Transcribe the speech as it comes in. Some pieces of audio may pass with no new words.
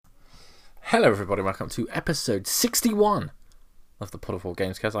Hello everybody, welcome to episode 61 of the Pod of War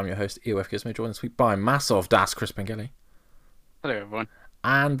Gamescast. I'm your host, EOF Gizmo, joined this week by Massive Das Chris Pengelly. Hello everyone.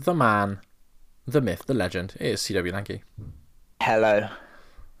 And the man, the myth, the legend, it is CW Lanky. Hello.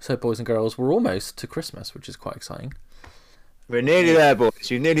 So boys and girls, we're almost to Christmas, which is quite exciting. We're nearly there, boys.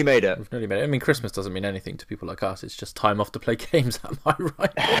 You've nearly made it. We've nearly made it. I mean, Christmas doesn't mean anything to people like us, it's just time off to play games, am I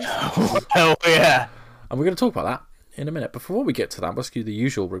right? Oh, yeah. And we're going to talk about that in a minute. Before we get to that, let's do the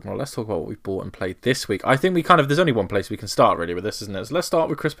usual rigmarole. Let's talk about what we've bought and played this week. I think there's only one place we can start really with this, isn't it? So let's start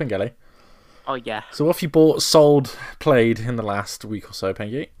with Chris Pengelly. Oh yeah. So what have you bought, sold, played in the last week or so,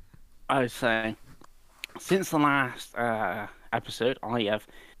 Pengy? I was saying, since the last episode, I have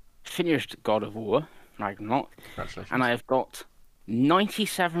finished God of War Ragnarok, Congratulations. and I have got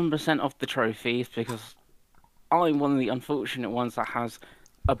 97% of the trophies because I'm one of the unfortunate ones that has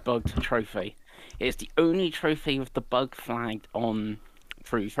a bugged trophy. It's the only trophy with the bug flagged on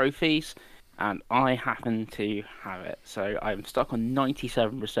through trophies, and I happen to have it. So I'm stuck on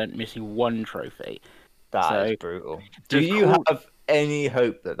 97%, missing one trophy. That is So, brutal. Do of you course- have any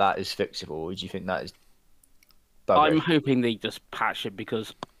hope that that is fixable, or do you think that is I'm buggered? hoping they just patch it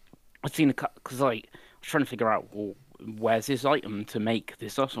because I've seen because I was trying to figure out, well, where's this item to make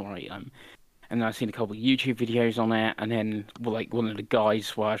this other item, and then I've seen a couple of YouTube videos on it, and then like one of the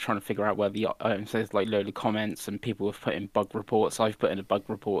guys were trying to figure out where the item says, like load of comments, and people have put in bug reports. I've put in a bug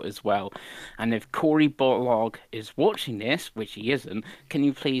report as well, and if Corey Borlog is watching this, which he isn't, can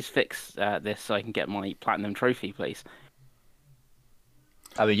you please fix this so I can get my platinum trophy, please?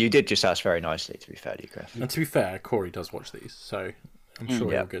 I mean, you did just ask very nicely, to be fair to you, Chris. And to be fair, Corey does watch these, so I'm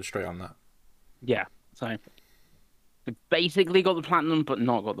sure Yeah. he'll get straight on that. Yeah, so I basically got the platinum, but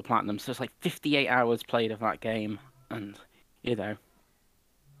not got the platinum. So it's like 58 hours played of that game, and a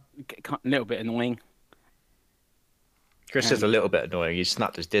little bit annoying. Chris is a little bit annoying. He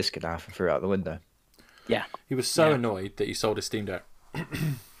snapped his disc in half and threw it out the window. Yeah, He was so Yeah. annoyed that he sold his Steam Deck.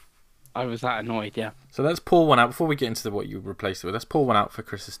 I was that annoyed. Yeah, So let's pull one out before we get into what you replaced it with. Let's pull one out for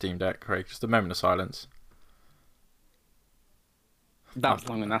Chris's Steam Deck, Craig. Just a moment of silence. that's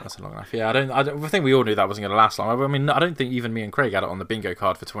long enough. That's long enough. Yeah, I think we all knew that wasn't going to last long. I mean, I don't think even me and Craig had it on the bingo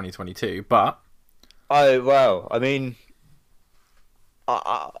card for 2022, but Oh, well, I mean,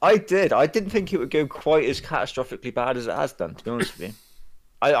 I did. I didn't think it would go quite as catastrophically bad as it has done, to be honest with you.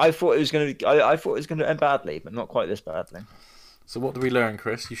 I thought it was going to. I thought it was going to end badly, but not quite this badly. so what do we learn,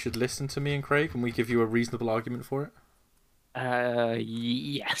 Chris? You should listen to me and Craig, and we give you a reasonable argument for it.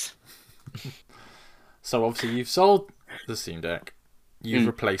 Yes. So obviously you've sold the Steam Deck, you've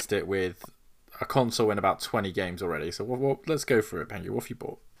replaced it with a console in about 20 games already. So let's go through it, Pengu. What have you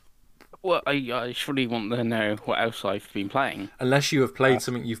bought? Well, I surely want to know what else I've been playing. Unless you have played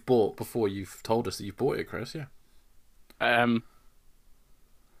something you've bought before you've told us that you've bought it, Chris. Yeah.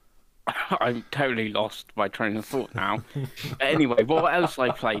 I'm totally lost my train of thought now. Anyway, what else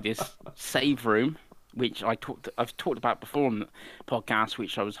I played is Save Room, which I've talked about before on the podcast,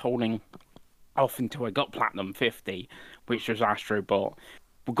 which I was holding off until I got Platinum 50, which was Astrobot.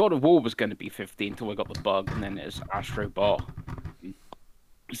 Well, God of War was going to be 50 until I got the bug, and then it was Astrobot.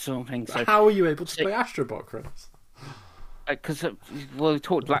 Sort of thing. So, How are you able to play Astrobot, Chris? because well, I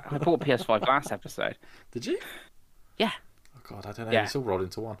bought PS5 last episode. Did you? Yeah. Oh God, I don't know. Yeah. It's all rolled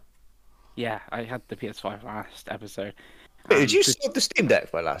into one. Yeah, I had the PS5 last episode. Wait, did you sell the Steam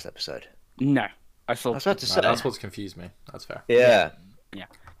Deck by last episode? No, I I saw. was about to No, say. that's what's confused me. That's fair. Yeah.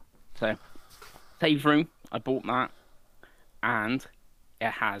 So, Save Room, I bought that, and it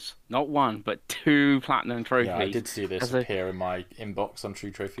has not one but two platinum trophies. Yeah, I did see this As a- appear in my inbox on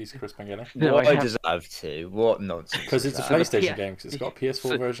True Trophies, Chris Pengelly. No, Why I have- does it have to? What nonsense? Because is it's a that? PlayStation Yeah. game, because it's got a PS4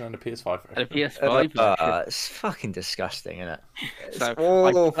 So- version and a PS5 A version. PS5 version. It's fucking disgusting, isn't it? It's So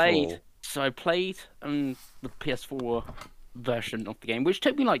awful. I played the PS4 version of the game, which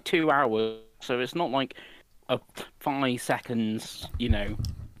took me like 2 hours. So it's not like a 5 seconds,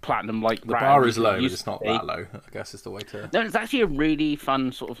 platinum like. The bar is low, but it's not that low. I guess is the way to... No, it's actually a really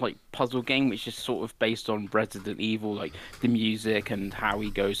fun sort of like puzzle game, which is sort of based on Resident Evil, like the music and how he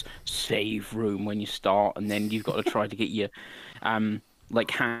goes save room when you start, and then you've got to try to get your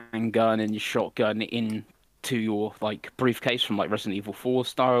like handgun and your shotgun into your like briefcase from like Resident Evil 4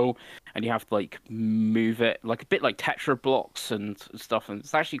 style, and you have to like move it like a bit like Tetra blocks and stuff, and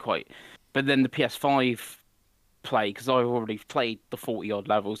it's actually quite. But then the PS5 play, because I already played the 40 odd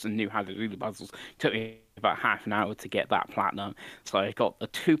levels and knew how to do the puzzles, took me about half an hour to get that platinum. So I got the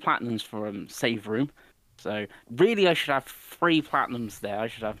 2 platinums for Save Room. So really I should have 3 platinums there. I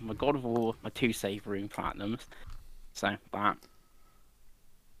should have my God of War, my 2 Save Room platinums. So that.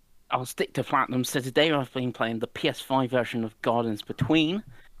 I'll stick to platinum. So today I've been playing the PS5 version of Gardens Between.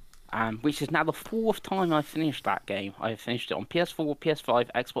 which is now the fourth time I finished that game. I finished it on PS4, PS5,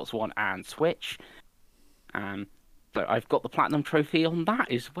 Xbox One, and Switch. So I've got the platinum trophy on that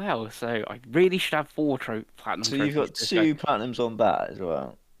as well. So I really should have four platinum So trophies. you've got two platinums on that as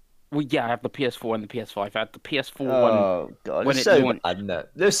well. Well, yeah, I have the PS4 and the PS5. I had the PS4 Oh god, when it's it so launched. bad. No,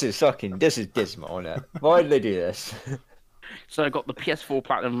 this is dismal, isn't it? Why did they do this? So I got the PS4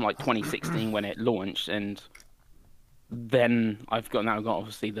 platinum like 2016 when it launched, and then I've now got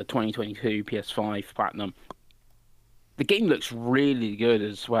obviously the 2022 PS5 platinum. The game looks really good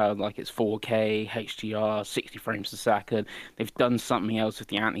as well. Like it's 4K, HDR, 60 frames a second. They've done something else with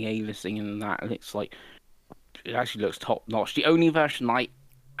the anti-aliasing and that. And it's like it actually looks top notch. The only version I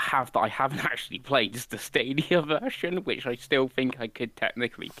have that I haven't actually played is the Stadia version, which I still think I could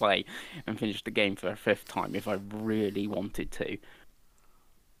technically play and finish the game for a fifth time if I really wanted to.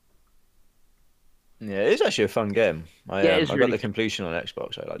 Yeah, it's actually a fun game. I it's got really the completion on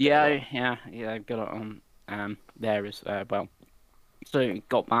Xbox. I like it. Yeah, I got it on there as well. So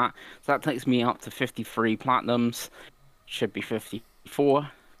got that. So that takes me up to 53 platinums. Should be 54.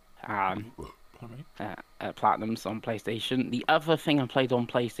 Platinums on PlayStation. The other thing I played on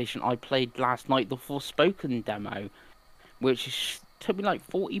PlayStation, I played last night the Forspoken demo, which took me like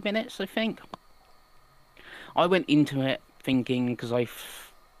 40 minutes, I think. I went into it thinking, because a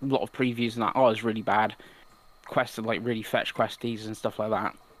lot of previews and that, oh, it was really bad. Quests are like really fetch questies and stuff like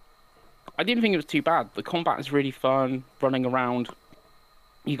that. I didn't think it was too bad. The combat is really fun, running around.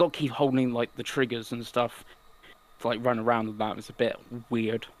 You got to keep holding like the triggers and stuff to like run around with that. It's a bit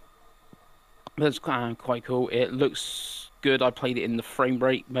weird. But it's quite cool. It looks good. I played it in the frame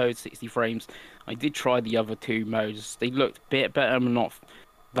rate mode, 60 frames. I did try the other two modes. They looked a bit better, but not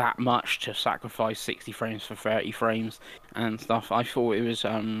that much to sacrifice 60 frames for 30 frames and stuff. I thought it was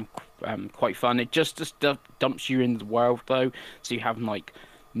quite fun. It just dumps you in the world though, so you have like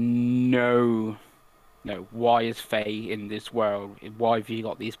no, why is Faye in this world? Why have you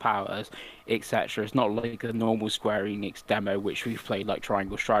got these powers, etc. It's not like a normal Square Enix demo, which we've played like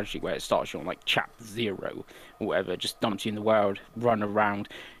Triangle Strategy, where it starts you on like chapter 0 or whatever, just dumps you in the world, run around,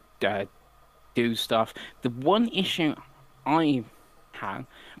 do stuff. The one issue I had,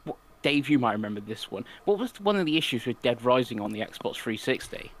 Dave, you might remember this one. What was one of the issues with Dead Rising on the Xbox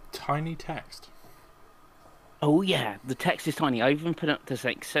 360? Tiny text. Oh yeah, the text is tiny. I even put up the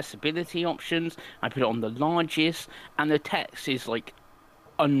accessibility options. I put it on the largest, and the text is like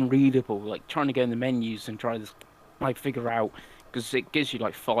unreadable. Like trying to go in the menus and try to like figure out, because it gives you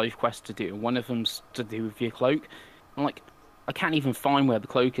like 5 quests to do, and one of them's to do with your cloak. I'm like, I can't even find where the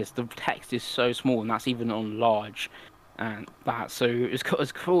cloak is. The text is so small, and that's even on large. And that, so it's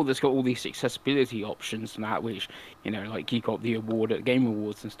cool. It's got all these accessibility options and that, which, like you got the award at Game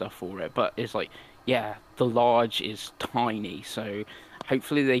Awards and stuff for it. But it's like, yeah, the large is tiny. So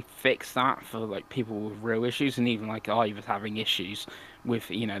hopefully they fix that for like people with real issues, and even like I was having issues with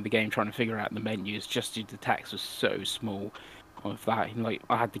the game trying to figure out the menus just due to the text was so small. Of that, like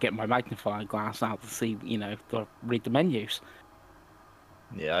I had to get my magnifying glass out to see, to read the menus.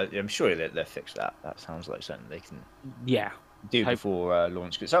 Yeah, I'm sure they'll fix that. That sounds like something they can do Hope... before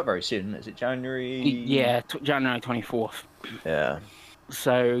launch. 'Cause it's out very soon. Is it January? Yeah, January 24th. Yeah.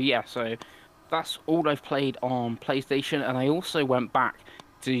 So that's all I've played on PlayStation, and I also went back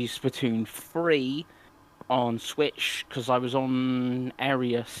to Splatoon 3 on Switch because I was on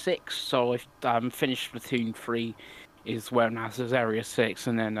Area 6. So I've finished Splatoon 3 as well now. So there's Area 6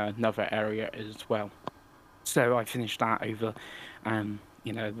 and then another area as well. So I finished that over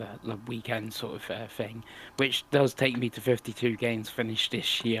the weekend sort of thing, which does take me to 52 games finished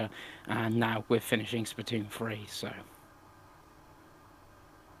this year, and now we're finishing Splatoon 3, so...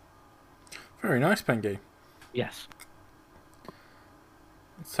 Very nice, Pengy. Yes.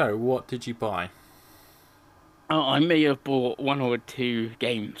 So, what did you buy? Oh, I may have bought 1 or 2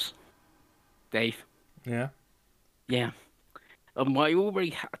 games, Dave. Yeah? Yeah. I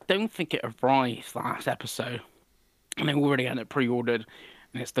don't think it arrived last episode. And I already had it pre-ordered,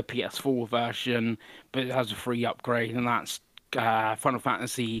 and it's the PS4 version, but it has a free upgrade, and that's Final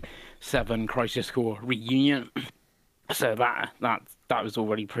Fantasy VII Crisis Core Reunion. So that was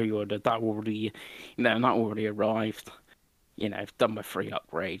already pre-ordered. That already, that already arrived. Done my free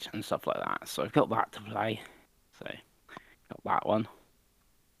upgrade and stuff like that. So I've got that to play. So got that one.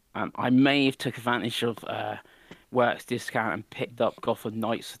 I may have took advantage of Works discount and picked up Gotham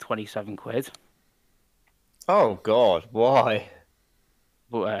Knights for 27 quid. Oh God, why?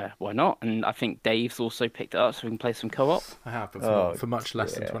 But why not? And I think Dave's also picked it up, so we can play some co-op. I have, but for much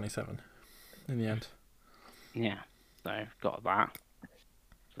less than 27 in the end. Yeah, so got that.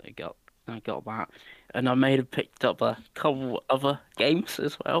 So I got that, and I may have picked up a couple other games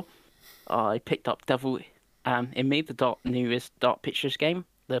as well. I picked up Devil in Me, the newest Dark Pictures game,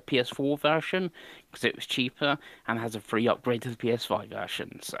 the PS4 version, because it was cheaper and has a free upgrade to the PS5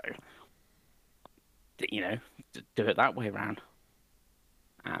 version. So, do it that way around.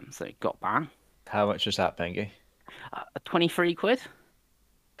 So got that. How much was that, Pengy? 23 quid.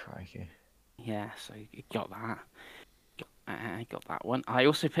 Crikey. Yeah, so you got that. Got that one. I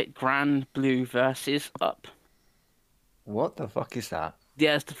also picked Grand Blue Versus up. What the fuck is that?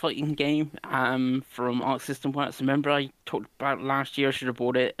 Yeah, it's the fighting game from Arc System Works. Remember I talked about last year I should have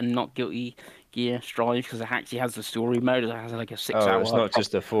bought it and not Guilty Gear Strive because it actually has the story mode. It has like a 6 hour. Oh, it's not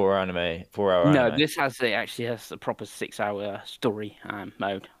just a 4 hour anime. No, this actually has a proper 6 hour story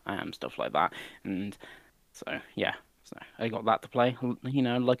mode, stuff like that. And so yeah, so I got that to play.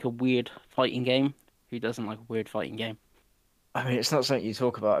 Like a weird fighting game. Who doesn't like a weird fighting game? I mean, it's not something you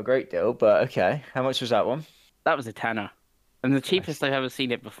talk about a great deal, but okay. How much was that one? That was a tenner. And the cheapest I've ever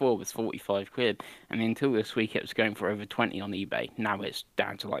seen it before was 45 quid. And until this week, it was going for over 20 on eBay. Now it's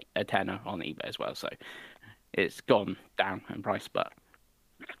down to like a tenner on eBay as well. So it's gone down in price, but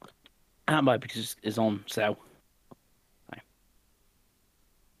that might because it's on sale.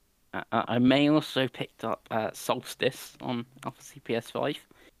 So, I may also picked up Solstice on obviously PS5.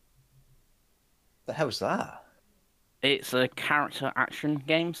 The hell's that? It's a character action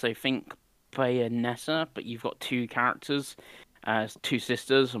game. So think Bayonetta, but you've got two characters, two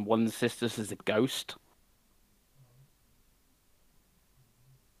sisters, and one of the sisters is a ghost.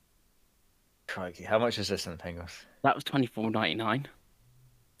 Crikey, how much is this in Pengos? That was $24.99.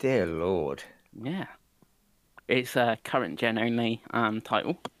 Dear Lord. Yeah, it's a current gen only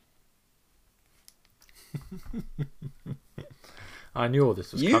title. I knew all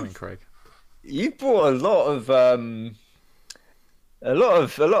this was coming, Craig. You bought a lot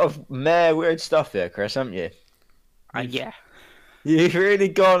of meh weird stuff here, Chris, haven't you? Yeah. You've really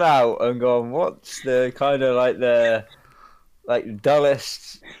gone out and gone, what's the kind of like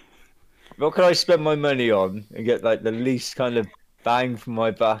dullest, what can I spend my money on and get like the least kind of bang for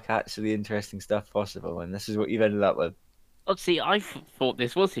my buck, actually interesting stuff possible, and this is what you've ended up with. Obviously, I thought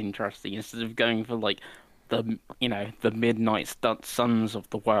this was interesting instead of going for like the Midnight Suns of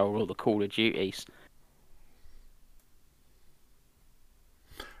the world or the Call of Duties.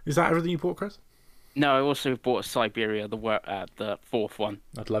 Is that everything you bought, Chris? No, I also bought Siberia, the fourth one.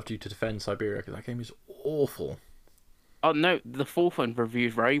 I'd love you to defend Siberia because that game is awful. Oh no, the fourth one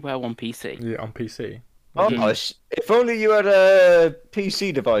reviewed very well on PC. Yeah, on PC. Oh, if only you had a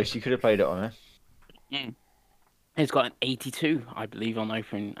PC device, you could have played it on it. Mm. It's got an 82, I believe, on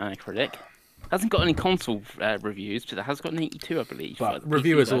Open Critic. Hasn't got any console reviews, but it has got an 82, I believe. But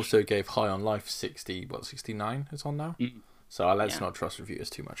reviewers also gave High on Life 69 it's on now. Mm. So let's not trust reviewers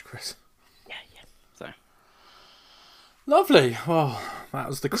too much, Chris. Yeah. So lovely. Well, that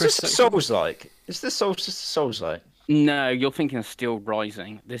was the Chris. Is this Souls-like? Is this Souls-like? No, you're thinking of Steel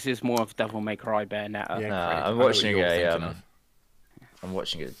Rising. This is more of Devil May Cry Bayonetta. Yeah, I'm watching I'm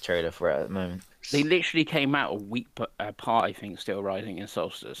watching a trailer for it at the moment. They literally came out a week apart, I think, Steel Rising and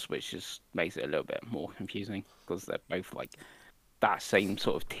Solstice, which makes it a little bit more confusing because they're both like that same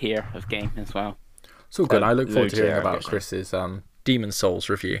sort of tier of game as well. It's all good. I look forward to hearing about Chris's Demon Souls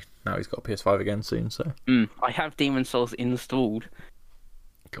review. Now he's got a PS5 again soon, so. I have Demon Souls installed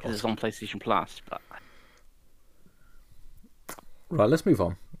God. because it's on PlayStation Plus. But right, let's move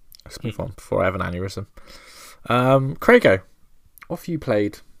on. Before I have an aneurysm. Craigo, what have you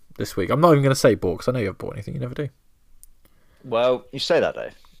played this week? I'm not even going to say bought because I know you haven't bought anything. You never do. Well, you say that,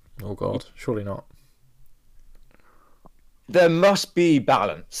 Dave. Oh God, surely not. There must be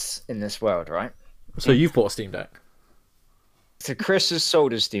balance in this world, right? So you've bought a Steam Deck. So Chris has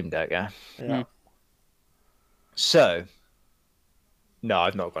sold his Steam Deck, yeah? Yeah. So, no,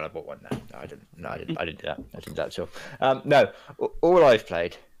 I've not gone and bought one. No, I didn't. No, I didn't do that. I didn't do that at all. No, all I've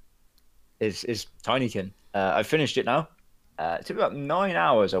played is Tinykin. I've finished it now. It took about 9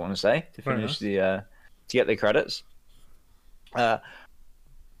 hours, I want to say, to finish to get the credits.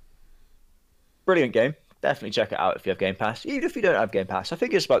 Brilliant game. Definitely check it out if you have Game Pass. Even if you don't have Game Pass, I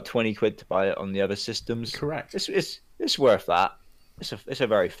think it's about 20 quid to buy it on the other systems. Correct. It's worth that. It's a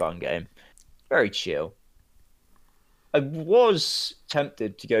very fun game. Very chill. I was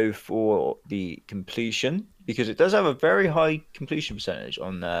tempted to go for the completion because it does have a very high completion percentage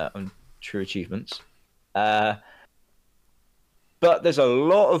on True Achievements. But there's a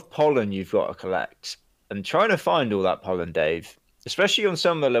lot of pollen you've got to collect, and trying to find all that pollen, Dave, especially on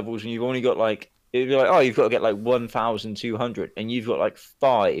some of the levels when you've only got like, it'd be like, oh, you've got to get like 1,200, and you've got like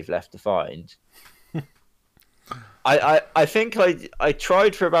 5 left to find. I think I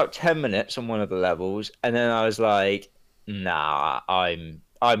tried for about 10 minutes on one of the levels, and then I was like, nah, I'm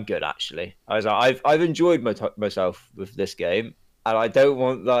I'm good actually. I was like, I've enjoyed myself with this game, and I don't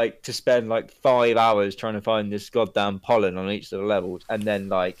want like to spend like 5 hours trying to find this goddamn pollen on each of the levels, and then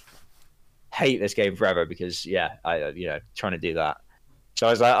like hate this game forever because I trying to do that. So I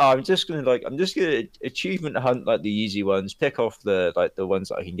was like, oh, I'm just gonna achievement hunt like the easy ones, pick off the ones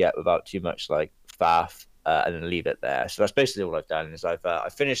that I can get without too much like faff, and then leave it there. So that's basically all I've done. Is I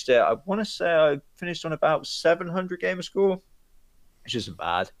finished it. I want to say I finished on about 700 gamer score, which isn't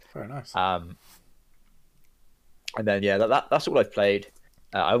bad. Very nice. And then that's all I've played.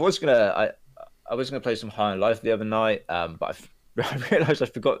 I was gonna play some High on Life the other night, but I realised I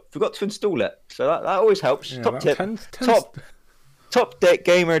forgot to install it. So that always helps. Yeah, Top tip. Top deck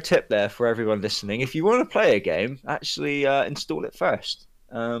gamer tip there for everyone listening. If you want to play a game, actually install it first.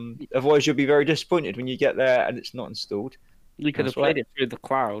 Otherwise, you'll be very disappointed when you get there and it's not installed. You could have played it through the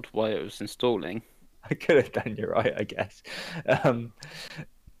cloud while it was installing. I could have done. You're right, I guess.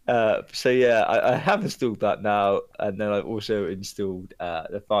 So yeah, I have installed that now, and then I've also installed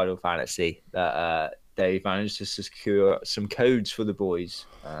the Final Fantasy that Dave managed to secure some codes for the boys.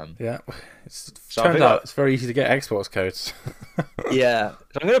 It's turned out it's very easy to get Xbox codes. Yeah,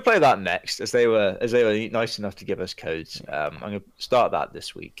 so I'm going to play that next, as they were nice enough to give us codes. I'm going to start that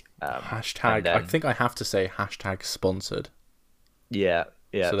this week. Hashtag. I think I have to say hashtag sponsored. Yeah.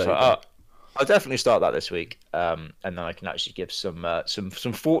 So I'll definitely start that this week, and then I can actually give some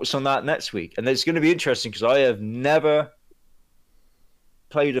thoughts on that next week. And it's going to be interesting because I have never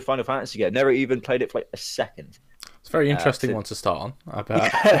played a Final Fantasy game. Never even played it for like a second. It's a very interesting one to start on, I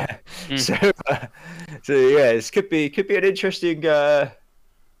bet. So yeah, this could be an interesting couple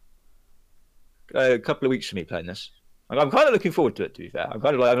of weeks for me playing this. I'm kind of looking forward to it. To be fair, I'm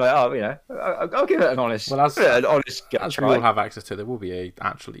like, I'll give it an honest. Well, as try. we all have access to, there will be a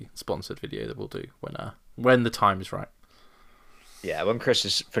actually sponsored video that we'll do when the time is right. Yeah, when Chris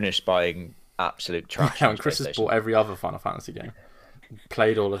has finished buying absolute trash. Yeah, when Chris has bought every other Final Fantasy game,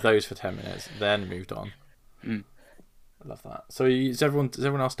 played all of those for 10 minutes, then moved on. I love that. So is everyone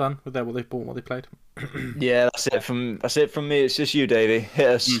else done with what they've bought and what they played? Yeah, that's it from me. It's just you, Davey. Hit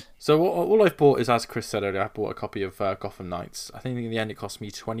us. So all I've bought is, as Chris said earlier, I bought a copy of Gotham Knights. I think in the end it cost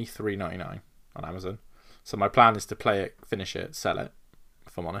me $23.99 on Amazon. So my plan is to play it, finish it, sell it,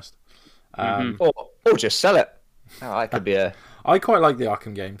 if I'm honest. Or just sell it. Oh, that could be a... I quite like the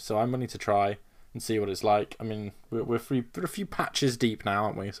Arkham game, so I'm willing to try and see what it's like. I mean, we're a few patches deep now,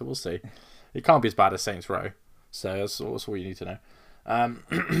 aren't we? So we'll see. It can't be as bad as Saints Row. So that's all you need to know.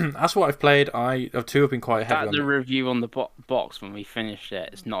 That's what I've played. Two have been quite heavy. The review on the box when we finished it.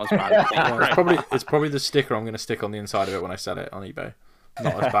 It's not as bad as Saints Row. It's probably the sticker I'm going to stick on the inside of it when I sell it on eBay.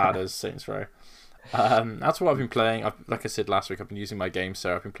 Not as bad as Saints Row. That's what I've been playing. Like I said last week, I've been using my game,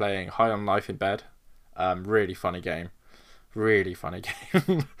 so I've been playing High on Life in bed. Really funny game. Really funny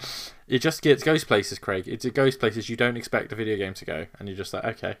game. It just goes places, Craig. It goes places you don't expect a video game to go, and you're just like,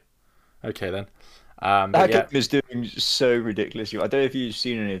 okay then. That game is doing so ridiculous. I don't know if you've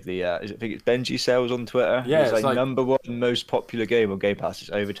seen any of the. I think it's Benji Sales on Twitter. Yeah, it's like number one most popular game on Game Pass. It's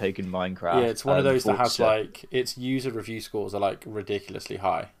overtaken Minecraft. Yeah, it's one of those that has like its user review scores are like ridiculously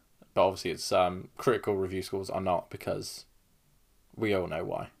high, but obviously its critical review scores are not, because we all know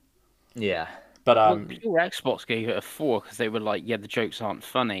why. Yeah. But your Xbox gave it a 4 because they were like, the jokes aren't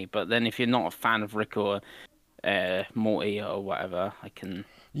funny. But then if you're not a fan of Rick or Morty or whatever,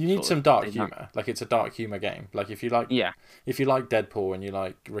 You need some dark humor. Like, it's a dark humor game. Like, if you like Deadpool and you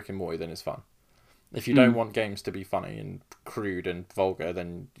like Rick and Morty, then it's fun. If you don't want games to be funny and crude and vulgar,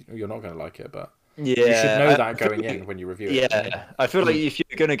 then you're not going to like it. But you should know that going in when you review it. Yeah, I feel like if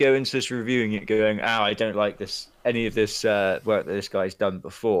you're going to go into this reviewing it going, I don't like any of this work that this guy's done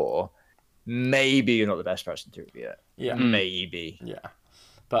before, maybe you're not the best person to review it. Yeah. Maybe. Yeah.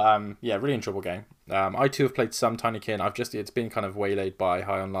 But really enjoyable game. I too have played some Tinykin. It's been kind of waylaid by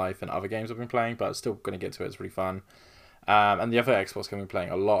High on Life and other games I've been playing, but still going to get to it. It's really fun. And the other Xbox game I've been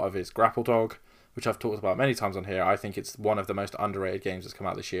playing a lot of is Grapple Dog, which I've talked about many times on here. I think it's one of the most underrated games that's come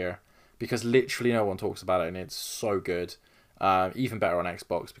out this year, because literally no one talks about it, and it's so good. Even better on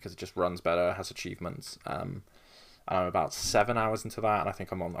Xbox because it just runs better, has achievements. And I'm about 7 hours into that, and I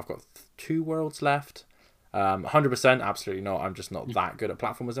think I've got 2 worlds left. 100% absolutely not. I'm just not that good at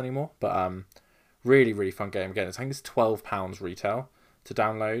platformers anymore. But really, really fun game. Again, I think it's £12 retail to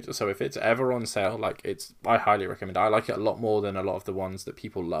download. So if it's ever on sale, I highly recommend it. I like it a lot more than a lot of the ones that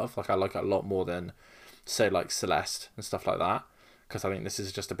people love. Like, I like it a lot more than, say, like Celeste and stuff like that. Because I think this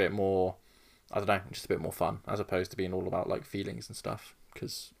is just a bit more, I don't know, just a bit more fun, as opposed to being all about like feelings and stuff.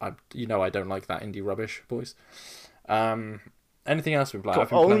 Because I don't like that indie rubbish, boys. Anything else we've played? I've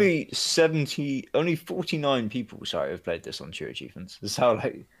been playing- only 49 people, sorry, have played this on True Achievements. That's how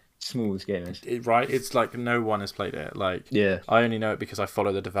like small this game is. Right? It's like no one has played it. Like, Yeah. I only know it because I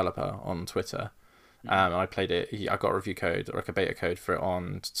follow the developer on Twitter. I played it. I got a review code or like a beta code for it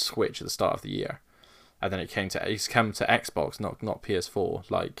on Switch at the start of the year, and then it's come to Xbox, not PS4,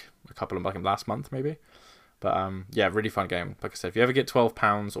 like a couple of like last month maybe. But yeah, really fun game. Like I said, if you ever get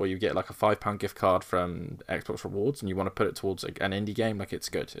 £12 or you get like a £5 gift card from Xbox Rewards and you want to put it towards an indie game, like it's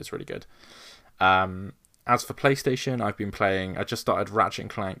good. It's really good. As for PlayStation, I've been playing. I just started Ratchet and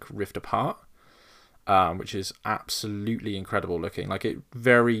Clank Rift Apart, which is absolutely incredible looking. Like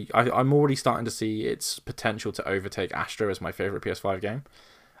I'm already starting to see its potential to overtake Astro as my favorite PS5 game.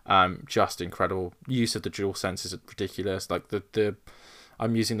 Just incredible. Use of the DualSense is ridiculous. Like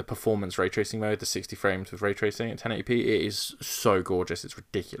I'm using the performance ray tracing mode, the 60 frames with ray tracing at 1080p. It is so gorgeous. It's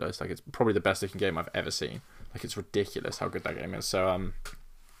ridiculous. Like it's probably the best looking game I've ever seen. Like it's ridiculous how good that game is. So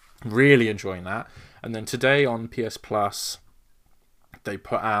really enjoying that. And then today on PS Plus, they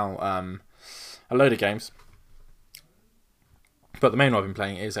put out a load of games. But the main one I've been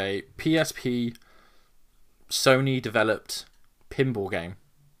playing is a PSP Sony developed pinball game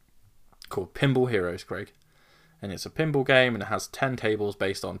called Pinball Heroes, Craig. And it's a pinball game and it has 10 tables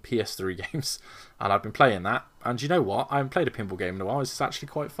based on PS3 games. And I've been playing that. And you know what? I haven't played a pinball game in a while. It's actually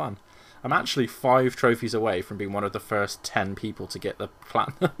quite fun. I'm actually 5 trophies away from being one of the first 10 people to get the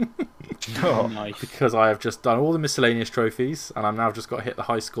platinum. Oh, nice. Because I have just done all the miscellaneous trophies and I've now just got to hit the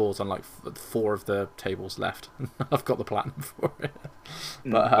high scores on like 4 of the tables left. I've got the platinum for it.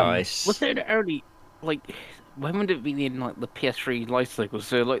 But, Nice. Was there an early, like, when would it be in like the PS3 life cycle?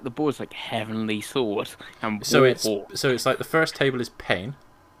 So like the board's like Heavenly Sword and so War. it's like the first table is Pain.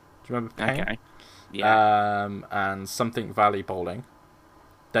 Do you remember Pain? Okay. Yeah. And Something Valley Bowling.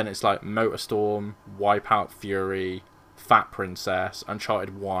 Then it's like Motorstorm, Wipeout Fury, Fat Princess,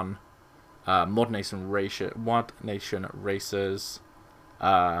 Uncharted 1, Mod Nation Racers.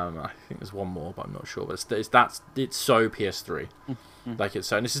 I think there's one more, but I'm not sure. But it's so PS3. Like it's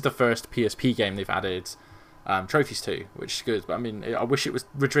so, and this is the first PSP game they've added trophies to, which is good. But I mean, I wish it was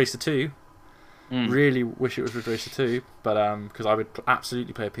Ridge Racer 2. Really wish it was Ridge Racer 2, but because I would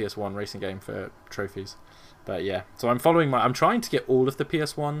absolutely play a PS1 racing game for trophies. But yeah, so I'm trying to get all of the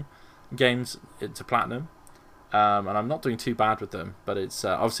PS1 games into platinum, and I'm not doing too bad with them. But it's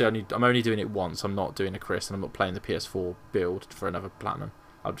obviously I'm only doing it once. I'm not doing a Chris, and I'm not playing the PS4 build for another platinum.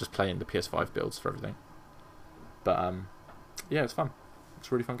 I'm just playing the PS5 builds for everything. But yeah, it's fun.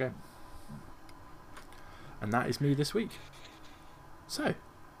 It's a really fun game. And that is me this week. So,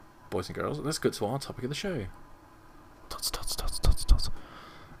 boys and girls, let's get to our topic of the show.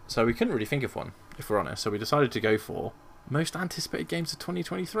 So we couldn't really think of one, if we're honest. So we decided to go for most anticipated games of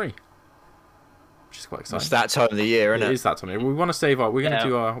 2023, which is quite exciting. It's that time of the year, isn't it? It is that time of the year. We want to save we're going to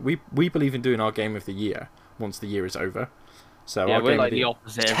do our. We believe in doing our game of the year once the year is over. So yeah, our we're game like of the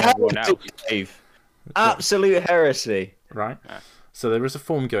opposite of everyone else. Dave. Absolute heresy. Right. Yeah. So there is a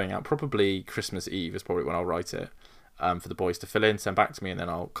form going out. Probably Christmas Eve is probably when I'll write it. For the boys to fill in, send back to me, and then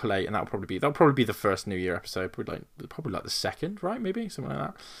I'll collate, and that'll probably be the first New Year episode, probably like the second, right? Maybe something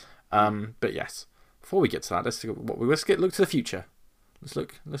like that. But yes, before we get to that, let's look to the future.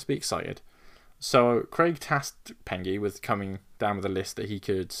 Let's be excited. So Craig tasked Pengy with coming down with a list that he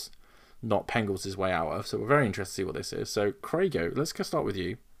could not Pengles his way out of. So we're very interested to see what this is. So Craigo, let's go start with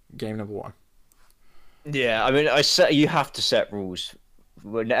you. Game number 1. Yeah, I mean, you have to set rules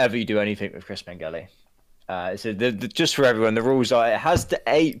whenever you do anything with Chris Pengelly. So just for everyone, the rules are: it has to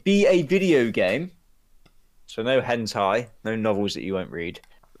be a video game, so no hentai, no novels that you won't read,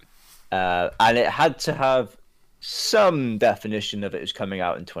 and it had to have some definition of it was coming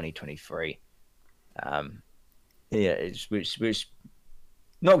out in 2023. Yeah, which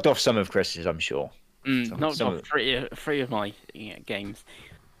knocked off some of Chris's, I'm sure. Knocked off three of my games.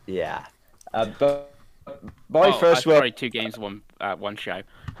 Yeah, but my first one. Sorry, 2 games, one show.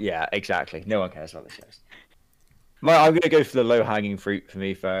 Yeah, exactly. No one cares about the shows. I'm going to go for the low-hanging fruit for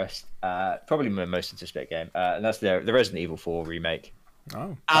me first. Probably my most anticipated game, and that's the Resident Evil 4 remake.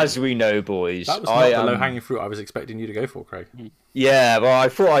 Oh, as we know, boys, that was not the low-hanging fruit I was expecting you to go for, Craig. Yeah, well, I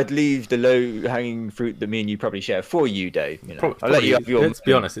thought I'd leave the low-hanging fruit that me and you probably share for you, Dave. You know, I'll let you have your. Let's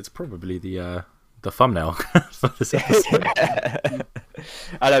be honest; it's probably the thumbnail for this episode.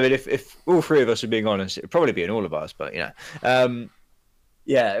 And I mean, if all 3 of us are being honest, it'd probably be in all of us, but you know.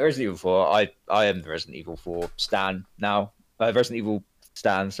 Yeah, Resident Evil 4. I am the Resident Evil 4 stan now. Resident Evil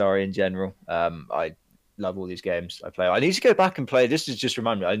stan, sorry, in general. I love all these games I play. I need to go back and play. This is just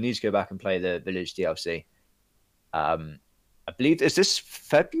remind me. I need to go back and play the Village DLC. I believe is this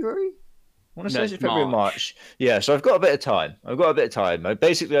February? want to No, say it's it's February, March. Yeah, so I've got a bit of time.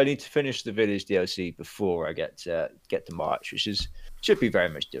 I need to finish the Village DLC before I get to March, which should be very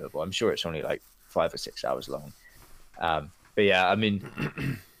much doable. I'm sure it's only like 5 or 6 hours long. But yeah, I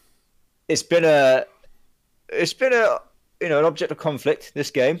mean, it's been a an object of conflict, this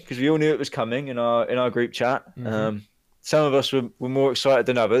game, because we all knew it was coming in our group chat. Some of us were more excited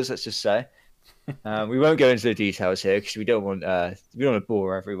than others, let's just say. We won't go into the details here because we don't want to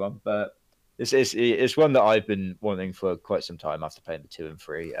bore everyone, but it's one that I've been wanting for quite some time after playing the 2 and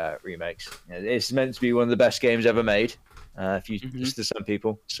 3 remakes. It's meant to be one of the best games ever made, if you listen to some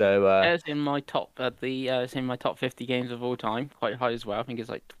people. So it's in my top it's in my top 50 games of all time, quite high as well. I think it's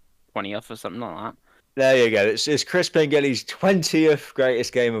like 20th or something like that. There you go. It's Chris Pengelly's 20th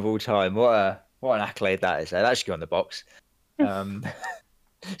greatest game of all time. What an accolade that is. That should go on the box. So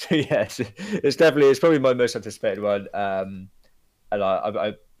yes, it's probably my most anticipated one. And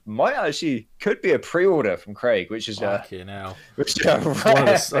I could be a pre-order from Craig, which is that's one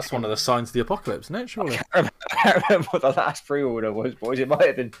of the signs of the apocalypse, isn't it? Surely. I can't remember what the last pre-order was, boys. It might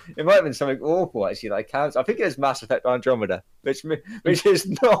have been something awful actually. I think it was Mass Effect Andromeda, which is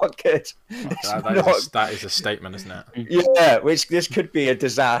not good. That is a statement, isn't it? Yeah, this could be a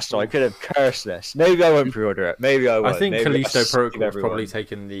disaster. I could have cursed this. Maybe I won't pre-order it. Maybe I won't. I think Callisto Protocol has probably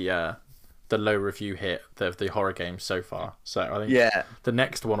taken the low review hit of the horror games so far. So I think the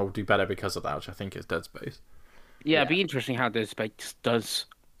next one will do better because of that, which I think is Dead Space. Yeah, it'd be interesting how Dead Space does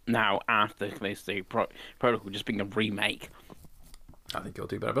now after Callisto Protocol just being a remake. I think it'll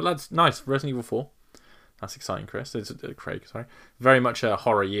do better. But that's nice. Resident Evil 4. That's exciting, Chris. It's Craig, sorry. Very much a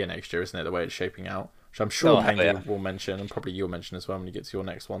horror year next year, isn't it? The way it's shaping out. Which I'm sure Pengy will mention, and probably you'll mention as well when you get to your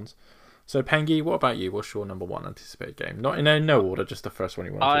next ones. So, Pengy, what about you? What's your number one anticipated game? Not in no order, just the first one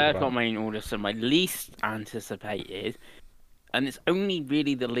you want to talk about. I've got my own order, so my least anticipated, and it's only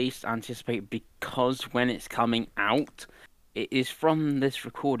really the least anticipated because when it's coming out, it is from this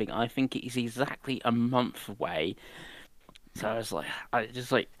recording. I think it is exactly a month away. So I was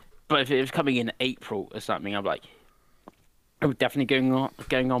like, but if it was coming in April or something, I'm like, oh, definitely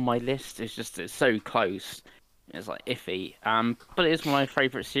going on my list. It's so close. It's like iffy. But it is my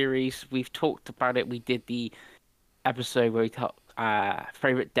favourite series. We've talked about it. We did the episode where we talked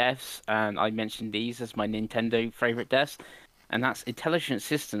favourite deaths, and I mentioned these as my Nintendo favourite deaths, and that's Intelligent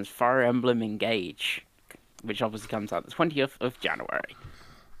Systems Fire Emblem Engage, which obviously comes out the 20th of January.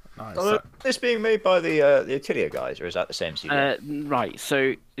 Nice. This being made by the Atelier guys, or is that the same studio? Right.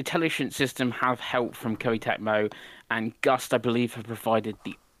 So Intelligent System have help from Koei Tecmo, and Gust, I believe, have provided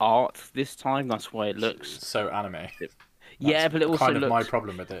the art this time. That's why it looks so anime. Yeah, but it also kind of looks... my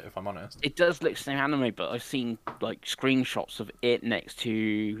problem with it, if I'm honest. It does look so anime, but I've seen like screenshots of it next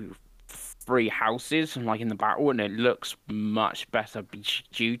to 3 houses, and like in the battle, and it looks much better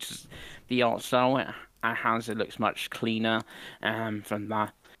due to the art style it has. It looks much cleaner. From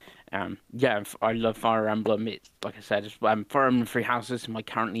that. I love Fire Emblem. It's like I said, Fire Emblem 3 Houses is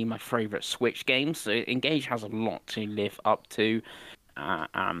currently my favourite Switch game. So Engage has a lot to live up to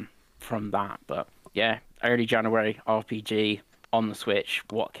from that. But yeah, early January RPG on the Switch.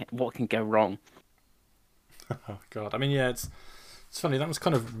 What can go wrong? Oh god, I mean, yeah, it's funny. That was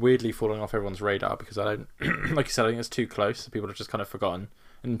kind of weirdly falling off everyone's radar because I don't, like you said, I think it's too close. So people have just kind of forgotten.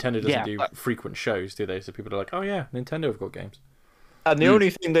 And Nintendo doesn't do frequent shows, do they? So people are like, oh yeah, Nintendo have got games. And the only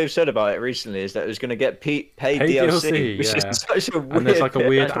thing they've said about it recently is that it was going to get paid DLC, which is such a weird, and there's like a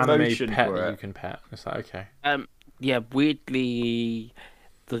weird anime pet that you can pet. It's like, okay. Weirdly,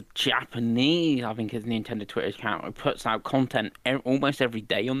 the Japanese, I think, is Nintendo Twitter account puts out content almost every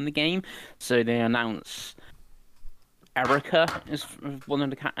day on the game. So they announce Erica is one of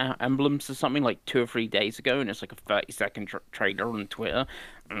the emblems or something like 2 or 3 days ago, and it's like a 30-second trailer on Twitter,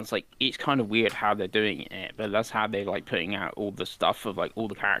 and it's kind of weird how they're doing it, but that's how they're like putting out all the stuff of like all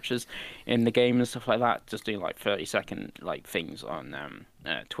the characters in the game and stuff like that, just doing like 30-second like things on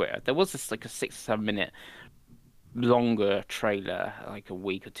Twitter. There was this like a 6 or 7 minute longer trailer like a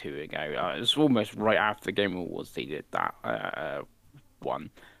week or 2 ago. It was almost right after the Game Awards they did that one.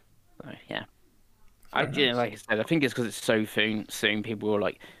 So yeah. Like I said, I think it's because it's so soon. People are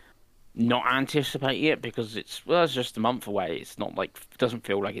like not anticipating it because it's just a month away. It's not like it doesn't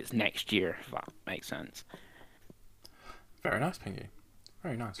feel like it's next year. If that makes sense. Very nice, Pinky.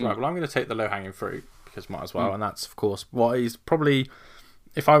 Very nice. Right, well, I'm going to take the low hanging fruit because might as well, and that's of course what is probably,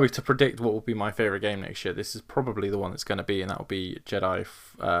 if I were to predict what will be my favorite game next year, this is probably the one that's going to be, and that will be Jedi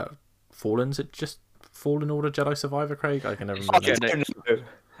Fallen. Is it just Fallen Order Jedi Survivor, Craig? I can never remember.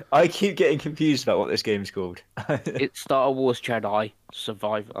 I keep getting confused about what this game's called. It's Star Wars Jedi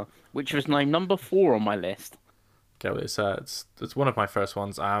Survivor, which was named number 4 on my list. Okay, well, it's one of my first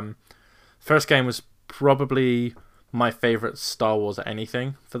ones. First game was probably my favorite Star Wars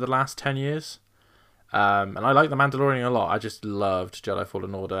anything for the last 10 years. And I like The Mandalorian a lot. I just loved Jedi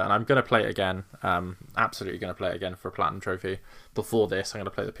Fallen Order, and I'm going to play it again. Absolutely going to play it again for a Platinum Trophy. Before this, I'm going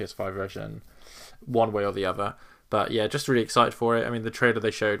to play the PS5 version one way or the other. But yeah, just really excited for it. I mean, the trailer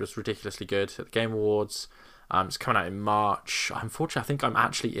they showed was ridiculously good at the Game Awards. It's coming out in March. Unfortunately, I think I'm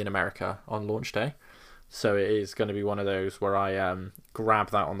actually in America on launch day. So it is going to be one of those where I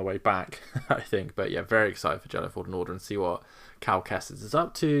grab that on the way back, I think. But yeah, very excited for Jedi Fallen Order and see what Cal Kestis is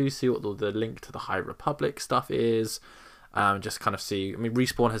up to, see what the link to the High Republic stuff is. Just kind of see. I mean,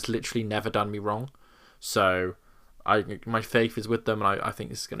 Respawn has literally never done me wrong. So my faith is with them, and I think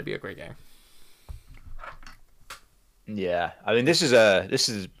this is going to be a great game. Yeah, I mean, this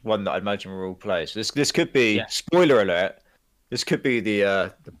is one that I imagine we'll all play. So this could be, spoiler alert, this could be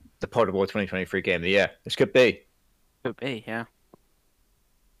the Pod of War 2023 game of the year. This could be. Could be, yeah.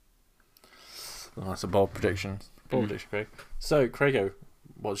 Oh, that's a bold prediction. Bold prediction, Craig. So, Craigo,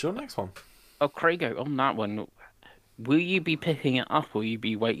 what's your next one? Oh, Craigo, on that one, will you be picking it up, or will you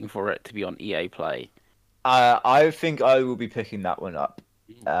be waiting for it to be on EA Play? I think I will be picking that one up.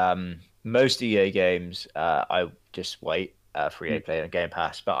 Most EA games, I just wait for EA Play and Game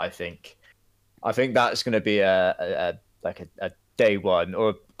Pass, but I think that's going to be a day one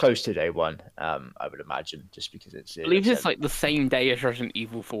or close to day one. I would imagine, just because it's. I believe it's like the same day as Resident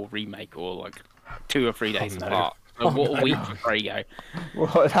Evil 4 remake, or like 2 or 3 days apart. So what a week for Craigo.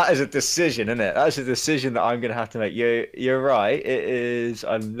 Well, that is a decision, isn't it? That's a decision that I'm going to have to make. You're right. It is.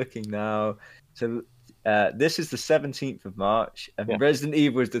 I'm looking now. So. This is the 17th of March, and Resident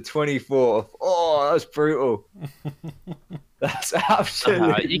Evil is the 24th. Oh, that's brutal. That's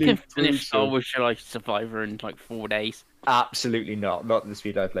absolutely you can finish Star Wars Jedi Survivor in like 4 days. Absolutely not. Not the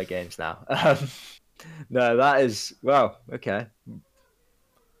speed I play games now. No, that is... Well, okay.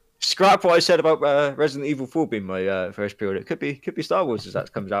 Scrap what I said about Resident Evil 4 being my first period. It could be Star Wars as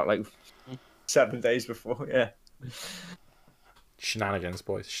that comes out like 7 days before, yeah. Shenanigans,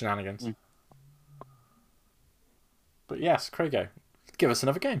 boys. Shenanigans. But yes, Craigo, give us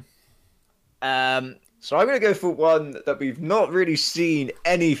another game. So I'm going to go for one that we've not really seen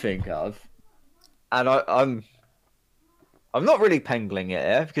anything of, and I'm not really pengling it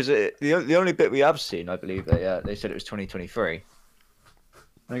here because the only bit we have seen, I believe, they said it was 2023. I'm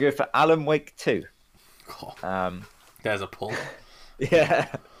going to go for Alan Wake 2. Oh, there's a pull.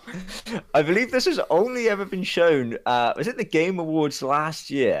 Yeah, I believe this has only ever been shown. Was it the Game Awards last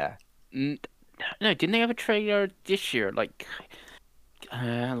year? No, didn't they have a trailer this year? I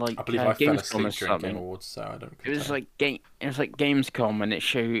believe I fell asleep during Game Awards, so I don't. It was like Gamescom, and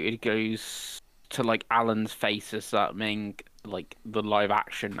it goes to like Alan's face as that being like the live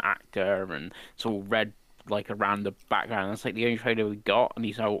action actor, and it's all red like around the background. That's like the only trailer we got, and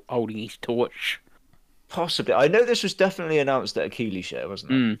he's holding his torch. Possibly, I know this was definitely announced at a Keighley show,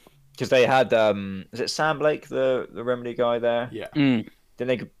 wasn't it? Because they had is it Sam Blake, the Remedy guy there? Yeah.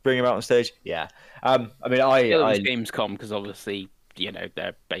 Didn't they bring him out on stage? Yeah. I mean, it was Gamescom because obviously,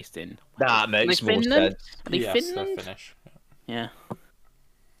 they're based in. That makes more sense. Are they Finland? They're Finnish. Yeah.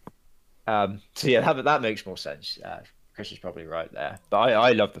 So yeah, that makes more sense. Chris is probably right there. But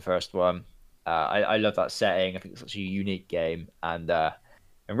I love the first one. I love that setting. I think it's such a unique game, and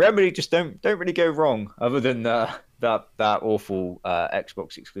Remedy just don't really go wrong, other than that awful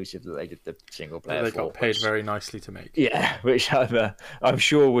Xbox exclusive that they did the single player. They got paid very nicely to make. Yeah, which I'm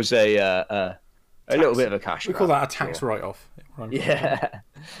sure was a little bit of a cash. We call that a tax write-off. Yeah.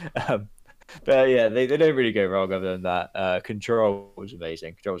 But yeah, they don't really go wrong other than that. Control was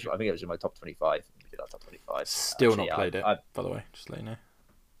amazing. I think it was in my top 25. Top 25. Still not played it, by the way. Just let you know.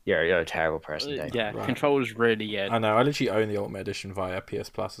 Yeah, you're a terrible person, Dave. Yeah, right. Control is really good. I know. I literally own the Ultimate Edition via PS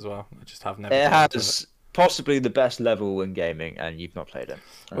Plus as well. I just have never. It has possibly the best level in gaming, and you've not played it.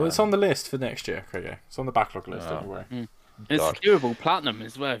 Well, it's on the list for next year, Craigo. It's on the backlog list. Don't worry. It's doable platinum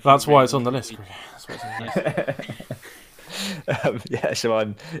as well. That's why it's on the list, Craigo. That's why it's on the list. Yeah,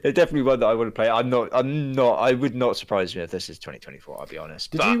 so it's definitely one that I want to play. I'm not. I would not surprise me if this is 2024. I'll be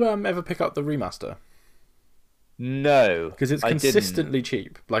honest. Did you ever pick up the remaster? No, because it's consistently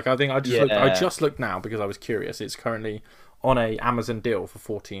cheap. Like I think I just looked now because I was curious. It's currently on a Amazon deal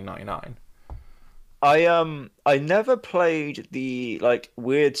for $14.99. I never played the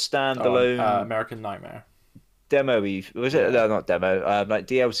weird standalone American Nightmare demo. Was it? No, not demo. Like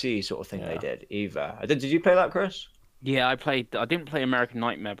DLC sort of thing they did either. Did you play that, Chris? Yeah, I didn't play American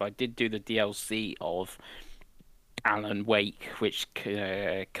Nightmare, but I did do the DLC of Alan Wake, which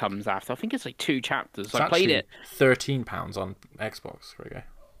comes after. I think it's like 2 chapters. It's I played it. £13 on Xbox.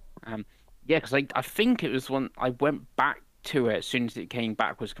 Yeah, because I think it was when I went back to it as soon as it came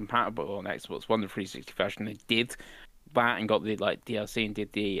backwards compatible on Xbox One, the 360 version. They did that and got the like DLC and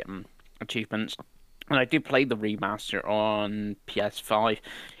did the achievements. And I did play the remaster on PS5.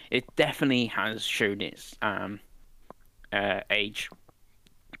 It definitely has shown its age,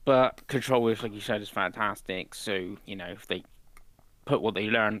 but Control, like you said, is fantastic. So if they put what they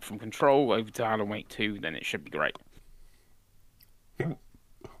learned from Control over to Alan Wake 2, then it should be great.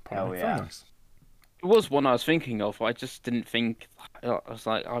 Hell yeah. It was one I was thinking of. I just didn't think. I was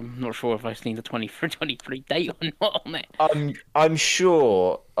like, I'm not sure if I've seen the 2023 date or not on it. I'm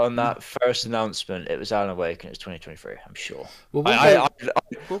sure on that first announcement it was Alan Wake and it's 2023. I'm sure. Well,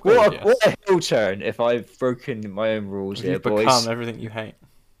 what a hill turn if I've broken my own rules here, You've boys. become everything you hate.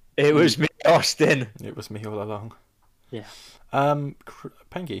 It was me, Austin. It was me all along. Yeah.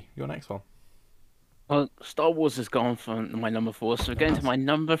 Pengy, your next one. Well, Star Wars has gone for my number 4, so we're going to my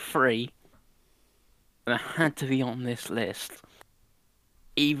number 3. And it had to be on this list.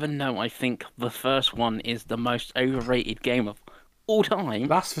 Even though I think the first one is the most overrated game of all time.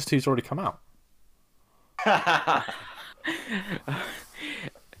 Last of Us 2's already come out.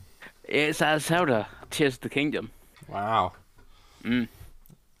 It's Zelda, Tears of the Kingdom. Wow.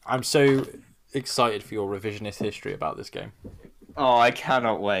 I'm so excited for your revisionist history about this game. Oh, I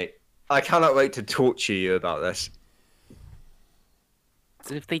cannot wait. I cannot wait to torture you about this.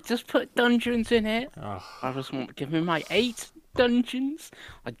 If they just put dungeons in it, I just want to give me my 8 dungeons.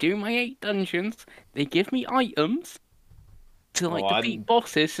 I do my 8 dungeons. They give me items to defeat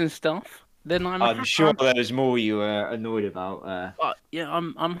bosses and stuff. Then I'm sure there's more you were annoyed about. But yeah,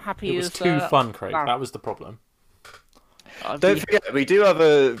 I'm happy. It was too fun, Craig. That was the problem. Don't forget, we do have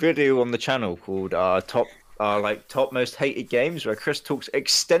a video on the channel called top most hated games, where Chris talks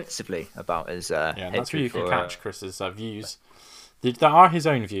extensively about his. That's where you can catch Chris's views. They are his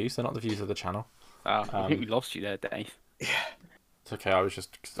own views. They're not the views of the channel. I think we lost you there, Dave. Yeah. It's okay. I was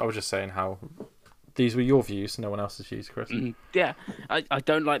just saying how these were your views, no one else's views, Chris. Yeah, I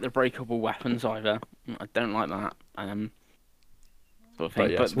don't like the breakable weapons either. I don't like that. Sort of thing.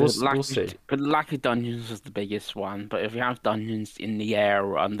 But yes, we'll see. But lack of dungeons is the biggest one. But if you have dungeons in the air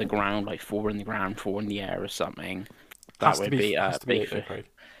or underground, like 4 in the ground, 4 in the air, or something, that would be big for Craig.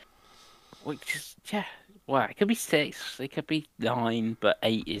 Well, it could be 6, it could be 9, but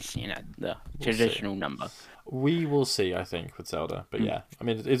 8 is, the traditional number. We will see, I think, with Zelda. But yeah, I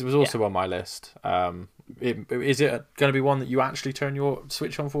mean, it was also on my list. Is it going to be one that you actually turn your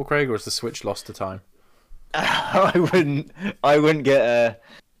Switch on for, Craig, or is the Switch lost to time? I wouldn't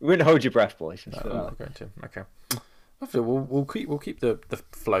hold your breath, boys. No, I'm not going to. Okay. We'll keep the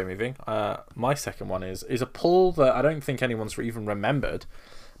flow moving. My second one is a pull that I don't think anyone's even remembered,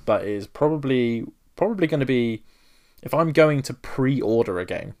 but is probably going to be, if I'm going to pre-order a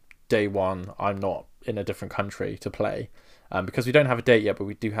game day one, I'm not in a different country to play, because we don't have a date yet, but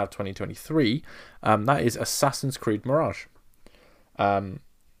we do have 2023. That is Assassin's Creed Mirage.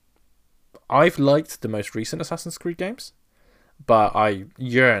 I've liked the most recent Assassin's Creed games, but I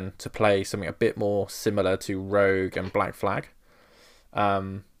yearn to play something a bit more similar to Rogue and Black Flag,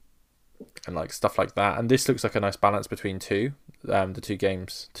 and like stuff like that. And this looks like a nice balance between the two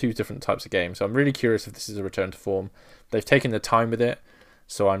games, 2 different types of games. So I'm really curious if this is a return to form. They've taken the time with it,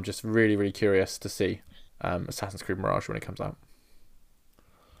 so I'm just really, really curious to see Assassin's Creed Mirage when it comes out.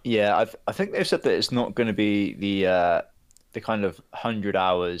 Yeah, I think they've said that it's not going to be the kind of 100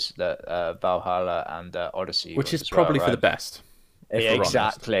 hours that Valhalla and Odyssey, which is probably for the best. Yeah,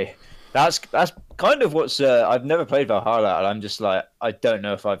 exactly. That's kind of what's. I've never played Valhalla, and I'm just like, I don't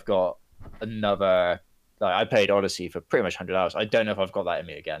know if I've got another. Like, I played Odyssey for pretty much 100 hours. I don't know if I've got that in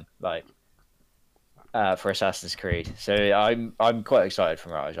me again. Like, for Assassin's Creed, so I'm quite excited for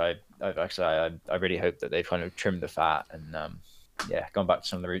Mirage. I really hope that they've kind of trimmed the fat and gone back to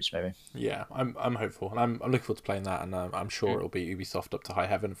some of the roots maybe. Yeah, I'm hopeful, and I'm looking forward to playing that, and I'm sure it'll be Ubisoft up to high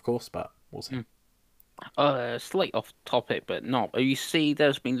heaven, of course, but we'll see. Slight off topic, but not. You see,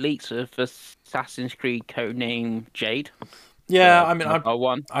 there's been leaks of Assassin's Creed codename Jade. Yeah, I mean,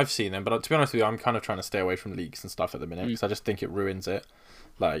 I've seen them, but to be honest with you, I'm kind of trying to stay away from leaks and stuff at the minute, because I just think it ruins it.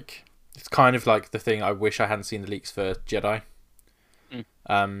 Like, it's kind of like the thing I wish I hadn't seen the leaks for Jedi.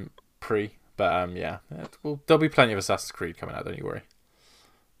 There'll be plenty of Assassin's Creed coming out, don't you worry.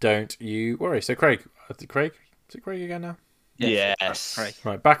 Don't you worry. So Craig, is it Craig again now? Yes.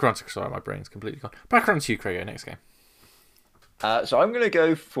 Right, back around to, sorry, my brain's completely gone. Back around to you, Craig, next game. So I'm going to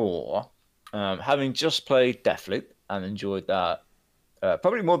go for, having just played Deathloop and enjoyed that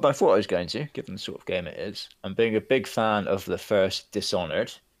probably more than I thought I was going to, given the sort of game it is, and being a big fan of the first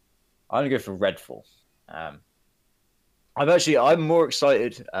Dishonored, I'm going to go for Redfall. I'm more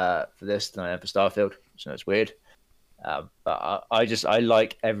excited for this than I am for Starfield, so it's weird. But I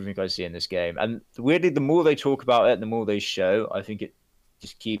like everything I see in this game, and weirdly, the more they talk about it, the more they show, I think it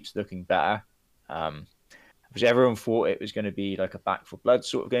just keeps looking better. Because everyone thought it was going to be like a Back for Blood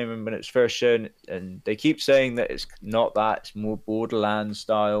sort of game when it was first shown, and they keep saying that it's not that. It's more Borderlands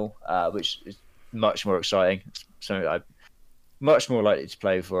style, which is much more exciting. It's something I'm much more likely to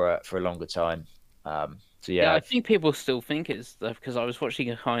play for a longer time. So Yeah, yeah, I think people still think it's because I was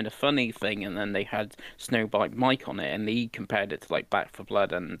watching a kind of funny thing, and then they had Snowbike Mike on it, and he compared it to like Back for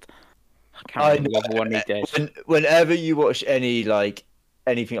Blood, and I can't I remember the other one he did. whenever you watch any like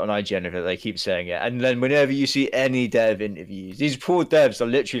anything on IGN of it, they keep saying it, and then whenever you see any dev interviews, these poor devs are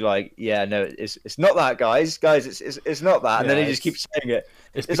literally like, "Yeah, no, it's not that, guys, it's not that," and then Yeah, they just keep saying it.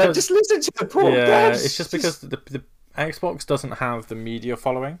 It's It's like, because just listen to the poor yeah, devs. it's just because the Xbox doesn't have the media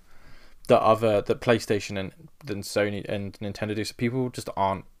following that PlayStation and Sony and Nintendo do. So people just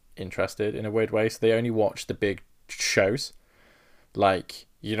aren't interested in a weird way. So they only watch the big shows, like,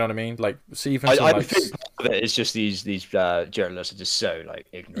 you know what I mean? Like, so even I like, think part of it is just these journalists are just so like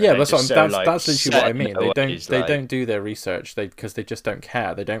ignorant. yeah, They're that's what just so, that's like, that's literally what I set in mean. their They ways, don't do their research. Because they just don't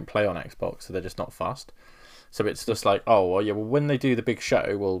care. They don't play on Xbox, so they're just not fussed. So it's just like, oh well, yeah. Well, when they do the big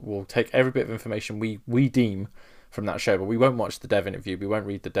show, we'll take every bit of information we deem from that show, but we won't watch the dev interview. We won't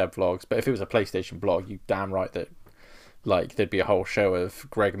read the dev vlogs. But if it was a PlayStation blog, you damn right that like there'd be a whole show of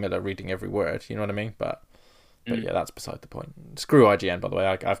Greg Miller reading every word. You know what I mean? But yeah, that's beside the point. Screw IGN, by the way.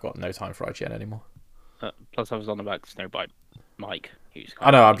 I've got no time for IGN anymore. Plus, I was on about Snowbike Mike. Who's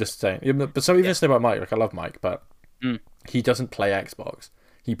I know. I'm just saying. Yeah, but so even Snowbike Mike, like I love Mike, but he doesn't play Xbox.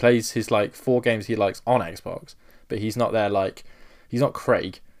 He plays his like 4 games he likes on Xbox, but he's not there like he's not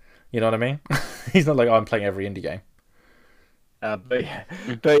Craig. You know what I mean? He's not like, oh, I'm playing every indie game. but yeah.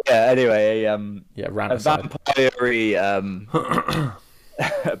 Anyway, Yeah, rant a aside. vampire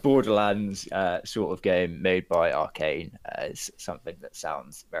Borderlands sort of game made by Arcane is something that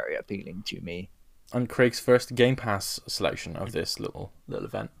sounds very appealing to me. And Craig's first Game Pass selection of this little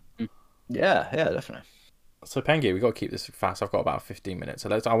event. Yeah, definitely. So Pengi, we got to keep this fast. I've got about 15 minutes. So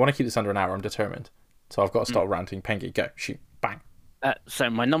I want to keep this under an hour. I'm determined. So I've got to start ranting. Pengi, go, shoot, bang. So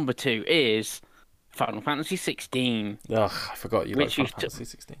my number 2 is Final Fantasy 16. Ugh, I forgot you like Which Final you've Fantasy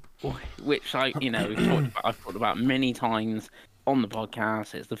 16. which I've talked about many times on the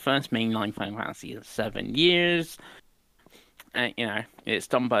podcast. It's the first mainline Final Fantasy in 7 years. It's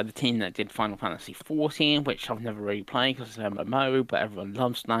done by the team that did Final Fantasy 14, which I've never really played because it's an MMO, but everyone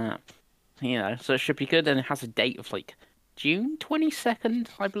loves that. So it should be good, and it has a date of like June 22nd,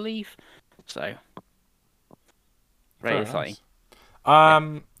 I believe. So very exciting.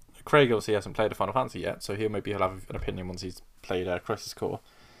 Nice. Craig obviously hasn't played a Final Fantasy yet, so he'll have an opinion once he's played Crisis Core.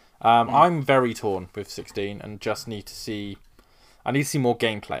 I'm very torn with 16 and just need to see. I need to see more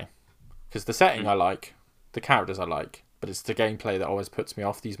gameplay because the setting I like, the characters I like, but it's the gameplay that always puts me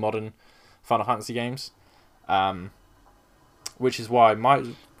off these modern Final Fantasy games. Which is why my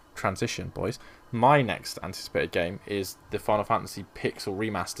transition, boys. My next anticipated game is the Final Fantasy Pixel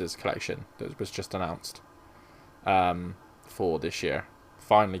Remasters collection that was just announced for this year,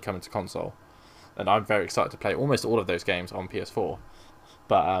 finally coming to console, and I'm very excited to play almost all of those games on PS4.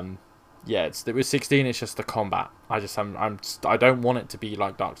 But yeah, it was 16. It's just the combat. I don't want it to be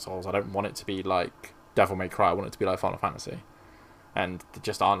like Dark Souls. I don't want it to be like Devil May Cry. I want it to be like Final Fantasy, and they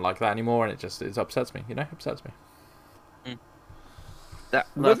just aren't like that anymore. And it upsets me. It upsets me.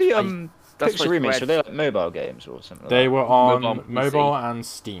 Were the Pixel remakes, were they like mobile games or something? They were on Mobile mobile and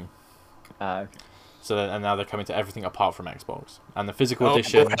Steam. Okay. So and now they're coming to everything apart from Xbox. And the physical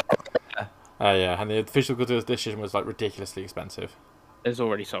edition, and the physical edition was like ridiculously expensive. It's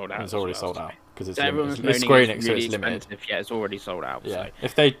already sold out. It's already sold out because it's Everyone's limited. It's moaning Square Enix, so really it's limited. expensive. Yeah, it's already sold out. Yeah, So.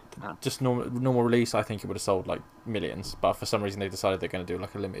 if they just normal release, I think it would have sold like millions. But for some reason, they decided they're going to do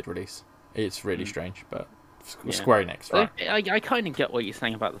like a limited release. It's really strange, but Square Enix, right? I kind of get what you're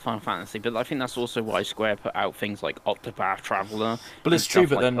saying about the Final Fantasy, but I think that's also why Square put out things like Octopath Traveler. But it's true.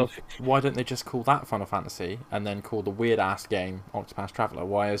 But then, why don't they just call that Final Fantasy and then call the weird ass game Octopath Traveler?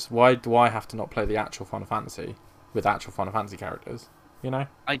 Why do I have to not play the actual Final Fantasy with actual Final Fantasy characters?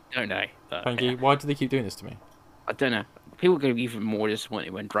 I don't know. Thank you. Why do they keep doing this to me? I don't know. People get even more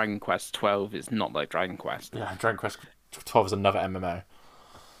disappointed when Dragon Quest 12 is not like Dragon Quest. Yeah, Dragon Quest 12 is another MMO.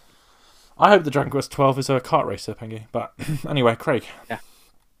 I hope the Dragon Quest 12 is a kart racer, Pengi. But anyway, Craig. Yeah.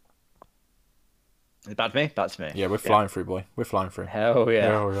 Is that me? That's me. Yeah, we're flying through, boy. We're flying through. Hell yeah.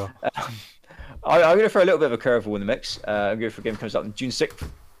 Hell yeah. I'm going to throw a little bit of a curveball in the mix. I'm going for a game that comes out on June 6th.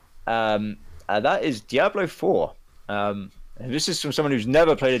 That is Diablo 4. And this is from someone who's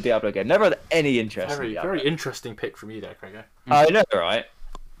never played a Diablo game, never had any interest in Diablo. Very interesting pick from you there, Craig. I know, right?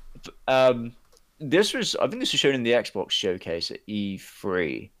 I think this was shown in the Xbox showcase at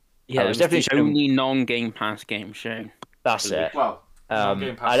E3. Yeah, It it was was definitely the shown. only non-Game Pass game shown. That's believe. it. Well,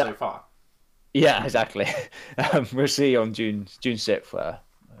 non-Game Pass so far. Yeah, exactly. We'll see on June 6th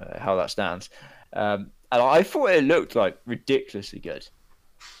how that stands. And I thought it looked like ridiculously good,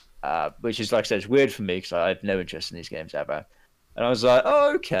 which is, like I said, it's weird for me because I have no interest in these games ever. And I was like,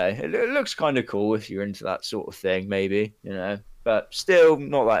 oh, okay, it looks kind of cool if you're into that sort of thing, maybe, but still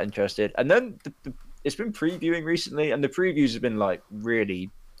not that interested. And then it's been previewing recently, and the previews have been like really,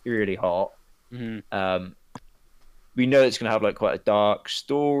 really hot. Mm-hmm. We know it's going to have like quite a dark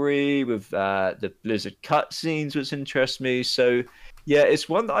story with the Blizzard cutscenes, which interests me. So yeah, it's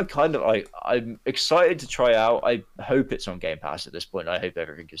one that I'm excited to try out. I hope it's on Game Pass at this point. I hope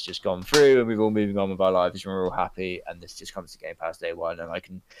everything has just gone through and we're all moving on with our lives and we're all happy. And this just comes to Game Pass day one, and I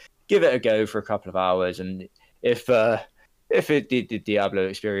can give it a go for a couple of hours. And if the Diablo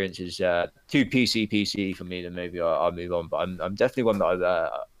experience is too PC for me, then maybe I'll move on. But I'm definitely one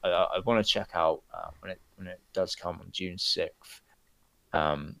that I want to check out when it does come on June 6th.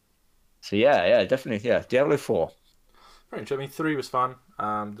 So yeah, definitely, yeah, Diablo 4. Very interesting. I mean, 3 was fun.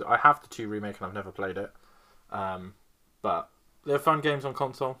 I have the 2 remake and I've never played it. But they're fun games on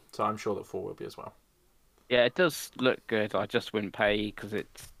console, so I'm sure that 4 will be as well. Yeah, it does look good. I just wouldn't pay because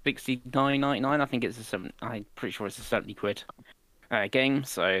it's $69.99. I think I'm pretty sure it's a 70 quid game.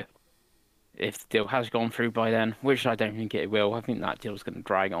 So if the deal has gone through by then, which I don't think it will, I think that deal's going to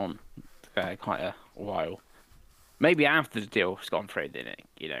drag on quite a while. Maybe after the deal's gone through, then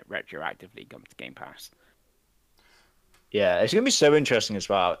it retroactively comes to Game Pass. Yeah, it's going to be so interesting as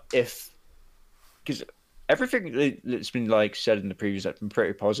well because everything that's been like said in the previews has been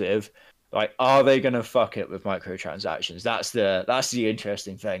pretty positive. Like, are they going to fuck it with microtransactions? That's the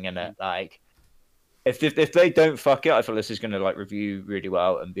interesting thing, isn't it? Like, if they don't fuck it, I feel this is going to like review really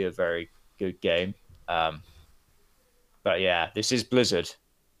well and be a very good game. But yeah, this is Blizzard.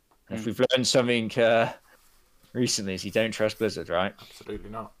 If we've learned something recently, is you don't trust Blizzard, right? Absolutely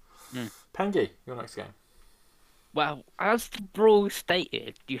not. Pengy, your next game. Well, as the rule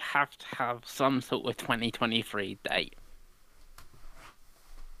stated, you have to have some sort of 2023 date.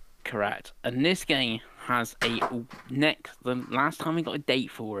 Correct. And this game has the last time we got a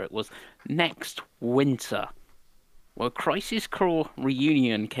date for it was next winter. Well, Crisis Core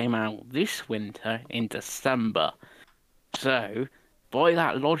Reunion came out this winter in December. So, by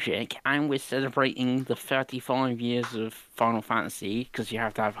that logic, and we're celebrating the 35 years of Final Fantasy, because you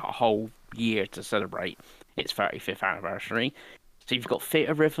have to have a whole year to celebrate its 35th anniversary. So you've got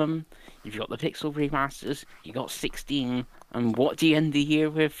Theatre Rhythm, you've got the Pixel remasters, you've got 16, and what do you end the year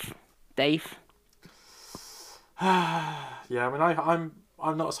with, Dave? Yeah, I mean,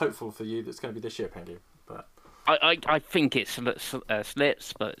 I'm not as hopeful for you that it's going to be this year, Pengy, but I think it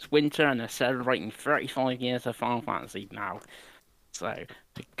slips, but it's winter and they're celebrating 35 years of Final Fantasy now. So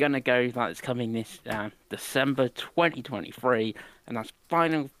we're gonna go that it's coming this December 2023, and that's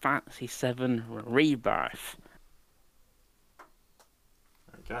Final Fantasy VII Rebirth.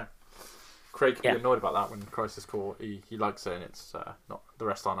 Okay. Craig can be annoyed about that when Crisis Core. He likes it, and it's not the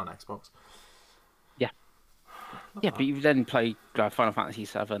rest aren't on Xbox. Yeah, but you then played Final Fantasy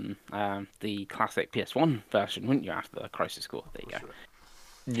VII, the classic PS1 version, wouldn't you? After the Crisis Core, there you go.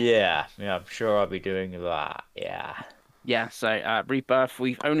 Yeah, I'm sure I'll be doing that. Yeah, so Rebirth,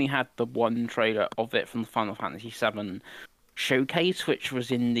 we've only had the one trailer of it from the Final Fantasy VII showcase, which was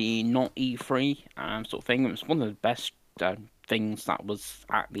in the not E3 sort of thing. It was one of the best things that was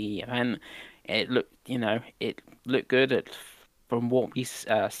at the event. It looked, it looked good. From what we've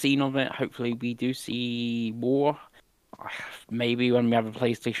seen of it, hopefully we do see more. Maybe when we have a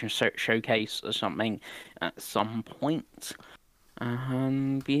PlayStation showcase or something at some point.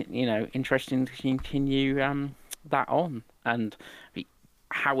 Be interesting to continue that on, and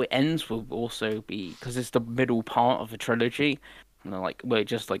how it ends will also be, because it's the middle part of a trilogy. Will it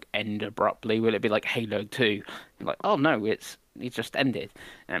just end abruptly? Will it be like Halo 2? Oh no, it just ended.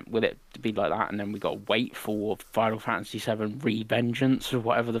 Will it be like that? And then we got to wait for Final Fantasy VII Revengeance or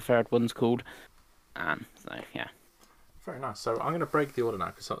whatever the third one's called. So yeah. Very nice. So I'm going to break the order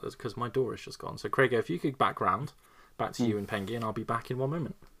now because my door is just gone. So Craig, if you could back to you and Pengy, and I'll be back in one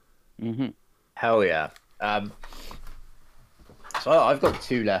moment. Mm-hmm. Hell yeah. So I've got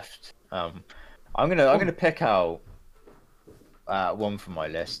 2 left. I'm gonna pick out one from my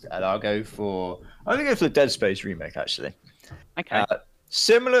list, and I'm gonna go for the Dead Space remake actually. Okay.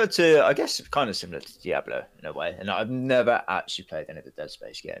 Similar to, I guess, kind of similar to Diablo in a way, and I've never actually played any of the Dead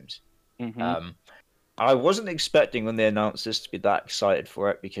Space games. Mm-hmm. I wasn't expecting when they announced this to be that excited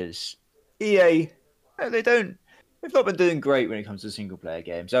for it, because EA, they don't they've not been doing great when it comes to single player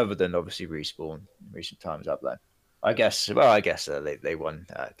games, other than obviously Respawn in recent times up there. I guess they won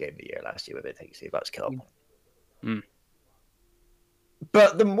Game of the Year last year with their Take Two Bucks Cup. Mm.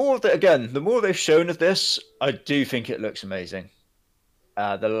 But the more they've shown of this, I do think it looks amazing.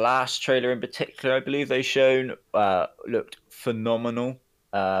 The last trailer in particular, I believe they shown looked phenomenal.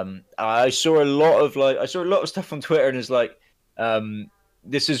 I saw a lot of stuff on Twitter, and it's like,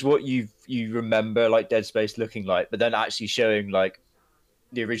 this is what you remember like Dead Space looking like, but then actually showing like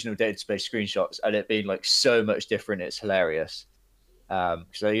the original Dead Space screenshots and it being like so much different. It's hilarious.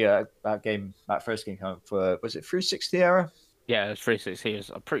 So yeah, that first game came for, was it 360 era? Yeah, it's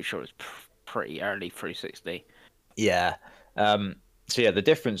 360. I'm pretty sure it's pretty early 360. Yeah. So yeah, the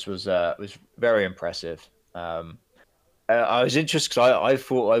difference was very impressive. I was interested because I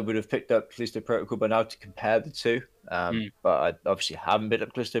thought I would have picked up Callisto Protocol by now to compare the two, but I obviously haven't picked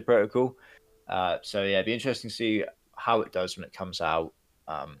up Callisto Protocol. So yeah, it'd be interesting to see how it does when it comes out.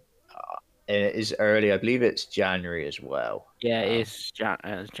 It is early, I believe it's January as well. Yeah, it's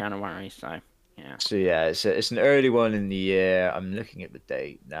January, so yeah. So yeah, it's an early one in the year. I'm looking at the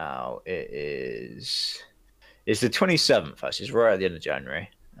date now. It's the 27th. Actually, it's right at the end of January.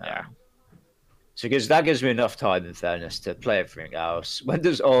 Yeah. So that gives me enough time, in fairness, to play everything else. When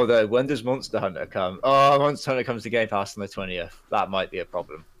does Monster Hunter come? Oh, Monster Hunter comes to Game Pass on the 20th. That might be a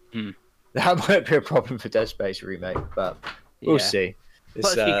problem. That might be a problem for Dead Space Remake, but we'll see.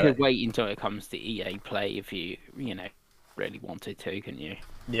 But you could wait until it comes to EA Play if you really wanted to, couldn't you?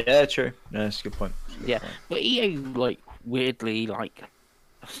 Yeah, true. No, that's a good point. But EA weirdly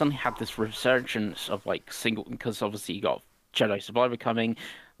suddenly had this resurgence of single, because obviously you got Jedi Survivor coming,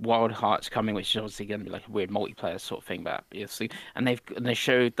 Wild Hearts coming, which is obviously going to be like a weird multiplayer sort of thing, but obviously, and they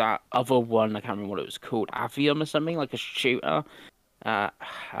showed that other one, I can't remember what it was called, Avium or something, like a shooter,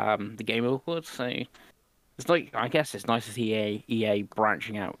 the Game Awards. So it's I guess it's nice to see EA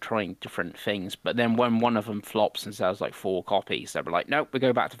branching out, trying different things, but then when one of them flops and sells 4 copies, they'll be like, nope, we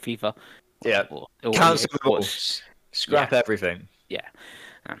go back to FIFA. Yeah, cancel the balls, scrap everything. Yeah,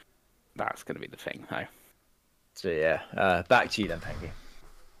 that's going to be the thing, though. So yeah, back to you then, Pengy.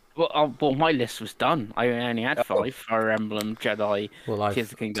 Well, my list was done. I only had 5: Fire Emblem, Jedi, Tears of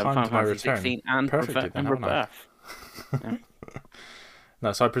the Kingdom, Final Fantasy 16, and Rebirth. Yeah.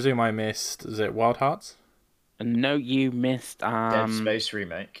 No, so I presume I missed. Is it Wild Hearts? No, you missed. Dead Space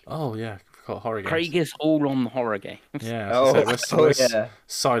Remake. Oh yeah, forgot horror games. Craig is all on the horror games. Yeah. Yeah.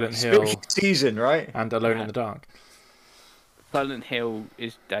 Silent Hill season, right? And Alone in the Dark. Silent Hill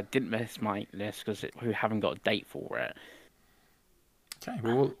didn't miss my list because we haven't got a date for it. Okay,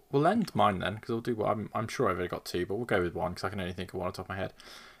 well we'll end mine then, because we'll do what I'm sure I've only got 2, but we'll go with one because I can only think of one on top of my head.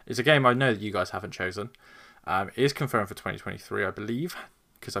 It's a game I know that you guys haven't chosen. It is confirmed for 2023, I believe,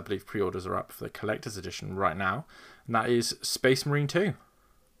 because I believe pre-orders are up for the collector's edition right now, and that is Space Marine 2.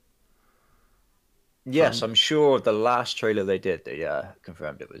 Yes, I'm sure the last trailer they did, they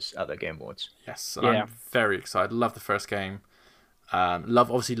confirmed it was at the Game Awards. Yes, and I'm very excited. Love the first game.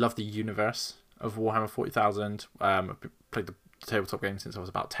 Love the universe of Warhammer 40,000. I've played the tabletop game since I was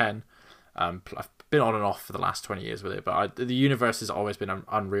about 10. I've been on and off for the last 20 years with it, but the universe has always been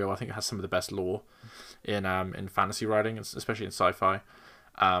unreal. I think it has some of the best lore in fantasy writing, especially in sci-fi.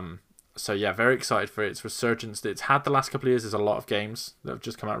 So yeah, very excited for its resurgence. It's had the last couple of years. There's a lot of games that have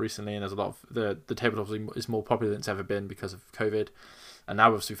just come out recently, and there's a lot of the tabletop is more popular than it's ever been because of COVID. And now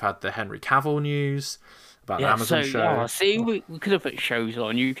obviously we've had the Henry Cavill news about an Amazon show. Yeah, see, we could have put shows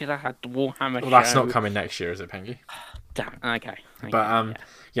on. You could have had the Warhammer show. Well, that's not coming next year, is it, Pengy? Damn. Okay. But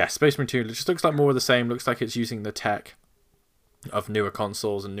yeah, Space Marine 2 just looks like more of the same. Looks like it's using the tech of newer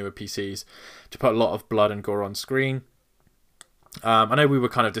consoles and newer PCs to put a lot of blood and gore on screen. I know we were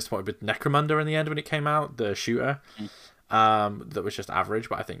kind of disappointed with Necromunda in the end when it came out, the shooter. That was just average,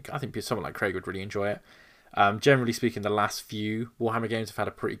 but I think someone like Craig would really enjoy it. Generally speaking, the last few Warhammer games have had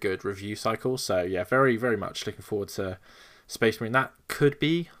a pretty good review cycle, so yeah, very, very much looking forward to Space Marine. That could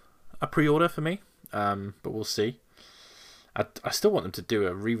be a pre-order for me, but we'll see. I still want them to do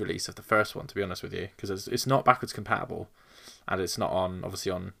a re-release of the first one, to be honest with you, because it's not backwards compatible, and it's not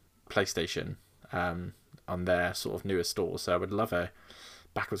obviously on PlayStation, on their sort of newer stores. So I would love a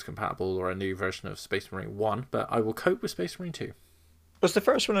backwards compatible or a new version of Space Marine 1, but I will cope with Space Marine 2. Was the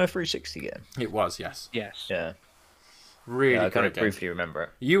first one a 360 game? It was, yes. Yes. Yeah. Really I kind of game. briefly remember it.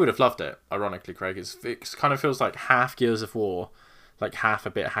 You would have loved it, ironically, Craig. It kind of feels like half Gears of War, like half a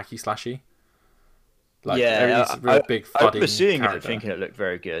bit hacky slashy. Like, real big I remember seeing character. it, thinking it looked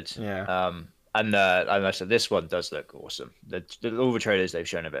very good. Yeah. And I said this one does look awesome. All the trailers they've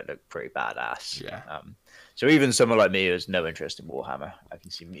shown of it look pretty badass. Yeah. So even someone like me who has no interest in Warhammer, I can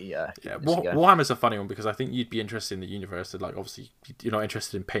see me. Yeah, giving this a go. Warhammer's a funny one because I think you'd be interested in the universe. Like, obviously, you're not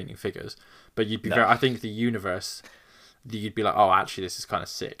interested in painting figures, but you'd be No. very. I think the universe, you'd be like, oh, actually, this is kind of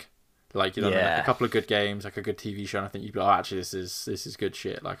sick. Like, you know, what I mean? Like Yeah. a couple of good games, like a good TV show. And I think you'd be like, oh, actually, this is good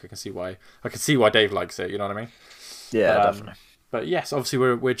shit. Like, I can see why Dave likes it. You know what I mean? Yeah, Um, definitely. But yes, obviously,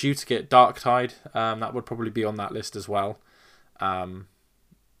 we're due to get Darktide. That would probably be on that list as well.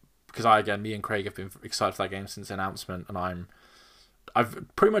 Because me and Craig have been excited for that game since the announcement, and I've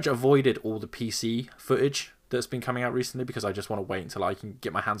pretty much avoided all the PC footage that's been coming out recently because I just want to wait until I can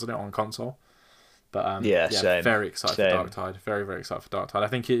get my hands on it on console. But Same. very excited Same. for Darktide. Very, very excited for Darktide. I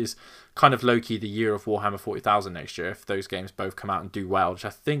think it is kind of low-key the year of Warhammer 40,000 next year if those games both come out and do well, which I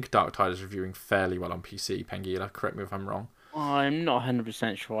think Darktide is reviewing fairly well on PC. Pengila, correct me if I'm wrong. I'm not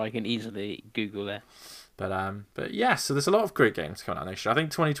 100% sure. I can easily Google it. But yeah, so there's a lot of great games coming out next year. I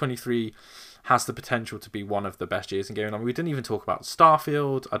think 2023 has the potential to be one of the best years in gaming. I mean, we didn't even talk about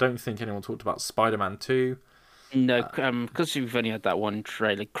Starfield. I don't think anyone talked about Spider-Man 2. No, because we've only had that one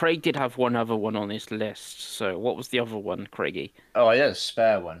trailer. Craig did have one other one on his list. So what was the other one, Craigie? Oh, I had a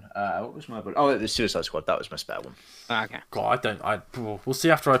spare one. What was my other? Oh, the Suicide Squad. That was my spare one. Okay. God, we'll see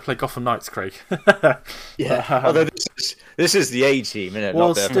after I play Gotham Knights, Craig. Yeah. Although this is the A team, isn't it? Well,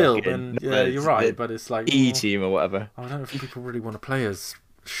 Not the still, fucking- yeah, you're right, but it's like E team or whatever. I don't know if people really want to play as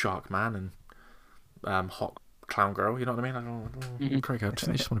Shark Man and Hot Clown Girl. You know what I mean? I don't, Craig, I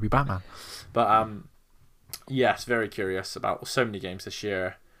just want to be Batman. But yes, very curious about so many games this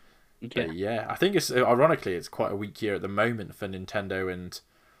year. But yeah, I think it's ironically it's quite a weak year at the moment for Nintendo and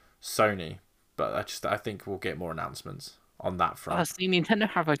Sony. But I think we'll get more announcements on that front. See, Nintendo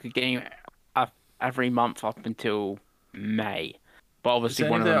have like a game every month up until May. But obviously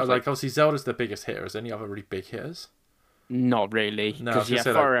one of them like obviously Zelda's the biggest hitter. Is there any other really big hitters? not really. No, I was Because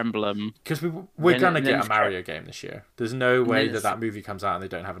gonna say, Fire Emblem. Because we're Then- gonna and get then a Mario game this year. There's no way then that movie comes out and they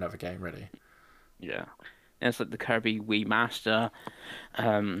don't have another game ready. Yeah. And it's like the Kirby Wii Master,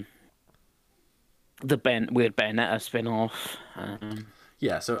 the weird Bayonetta spin-off.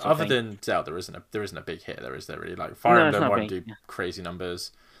 Yeah, so Sort of other thing. than Zelda, there isn't a big hit there, is there really? Like Fire No, it's Emblem not won't big, do yeah. crazy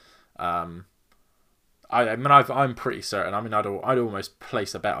numbers. I mean, I'm pretty certain. I mean, I'd almost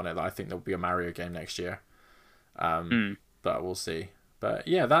place a bet on it that I think there'll be a Mario game next year. But we'll see. But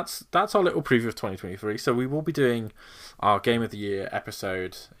yeah, that's our little preview of 2023. So we will be doing our Game of the Year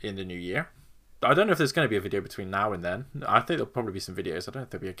episode in the new year. I don't know if there's going to be a video between now and then. I think there'll probably be some videos. I don't know if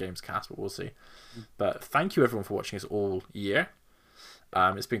there'll be a games cast, but we'll see. But thank you everyone for watching us all year.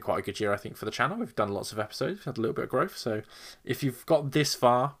 It's been quite a good year, I think, for the channel. We've done lots of episodes. We've had a little bit of growth. So if you've got this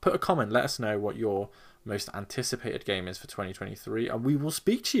far, put a comment. Let us know what your most anticipated game is for 2023. And we will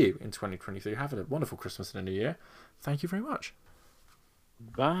speak to you in 2023. Have a wonderful Christmas and a New Year. Thank you very much.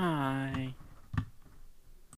 Bye.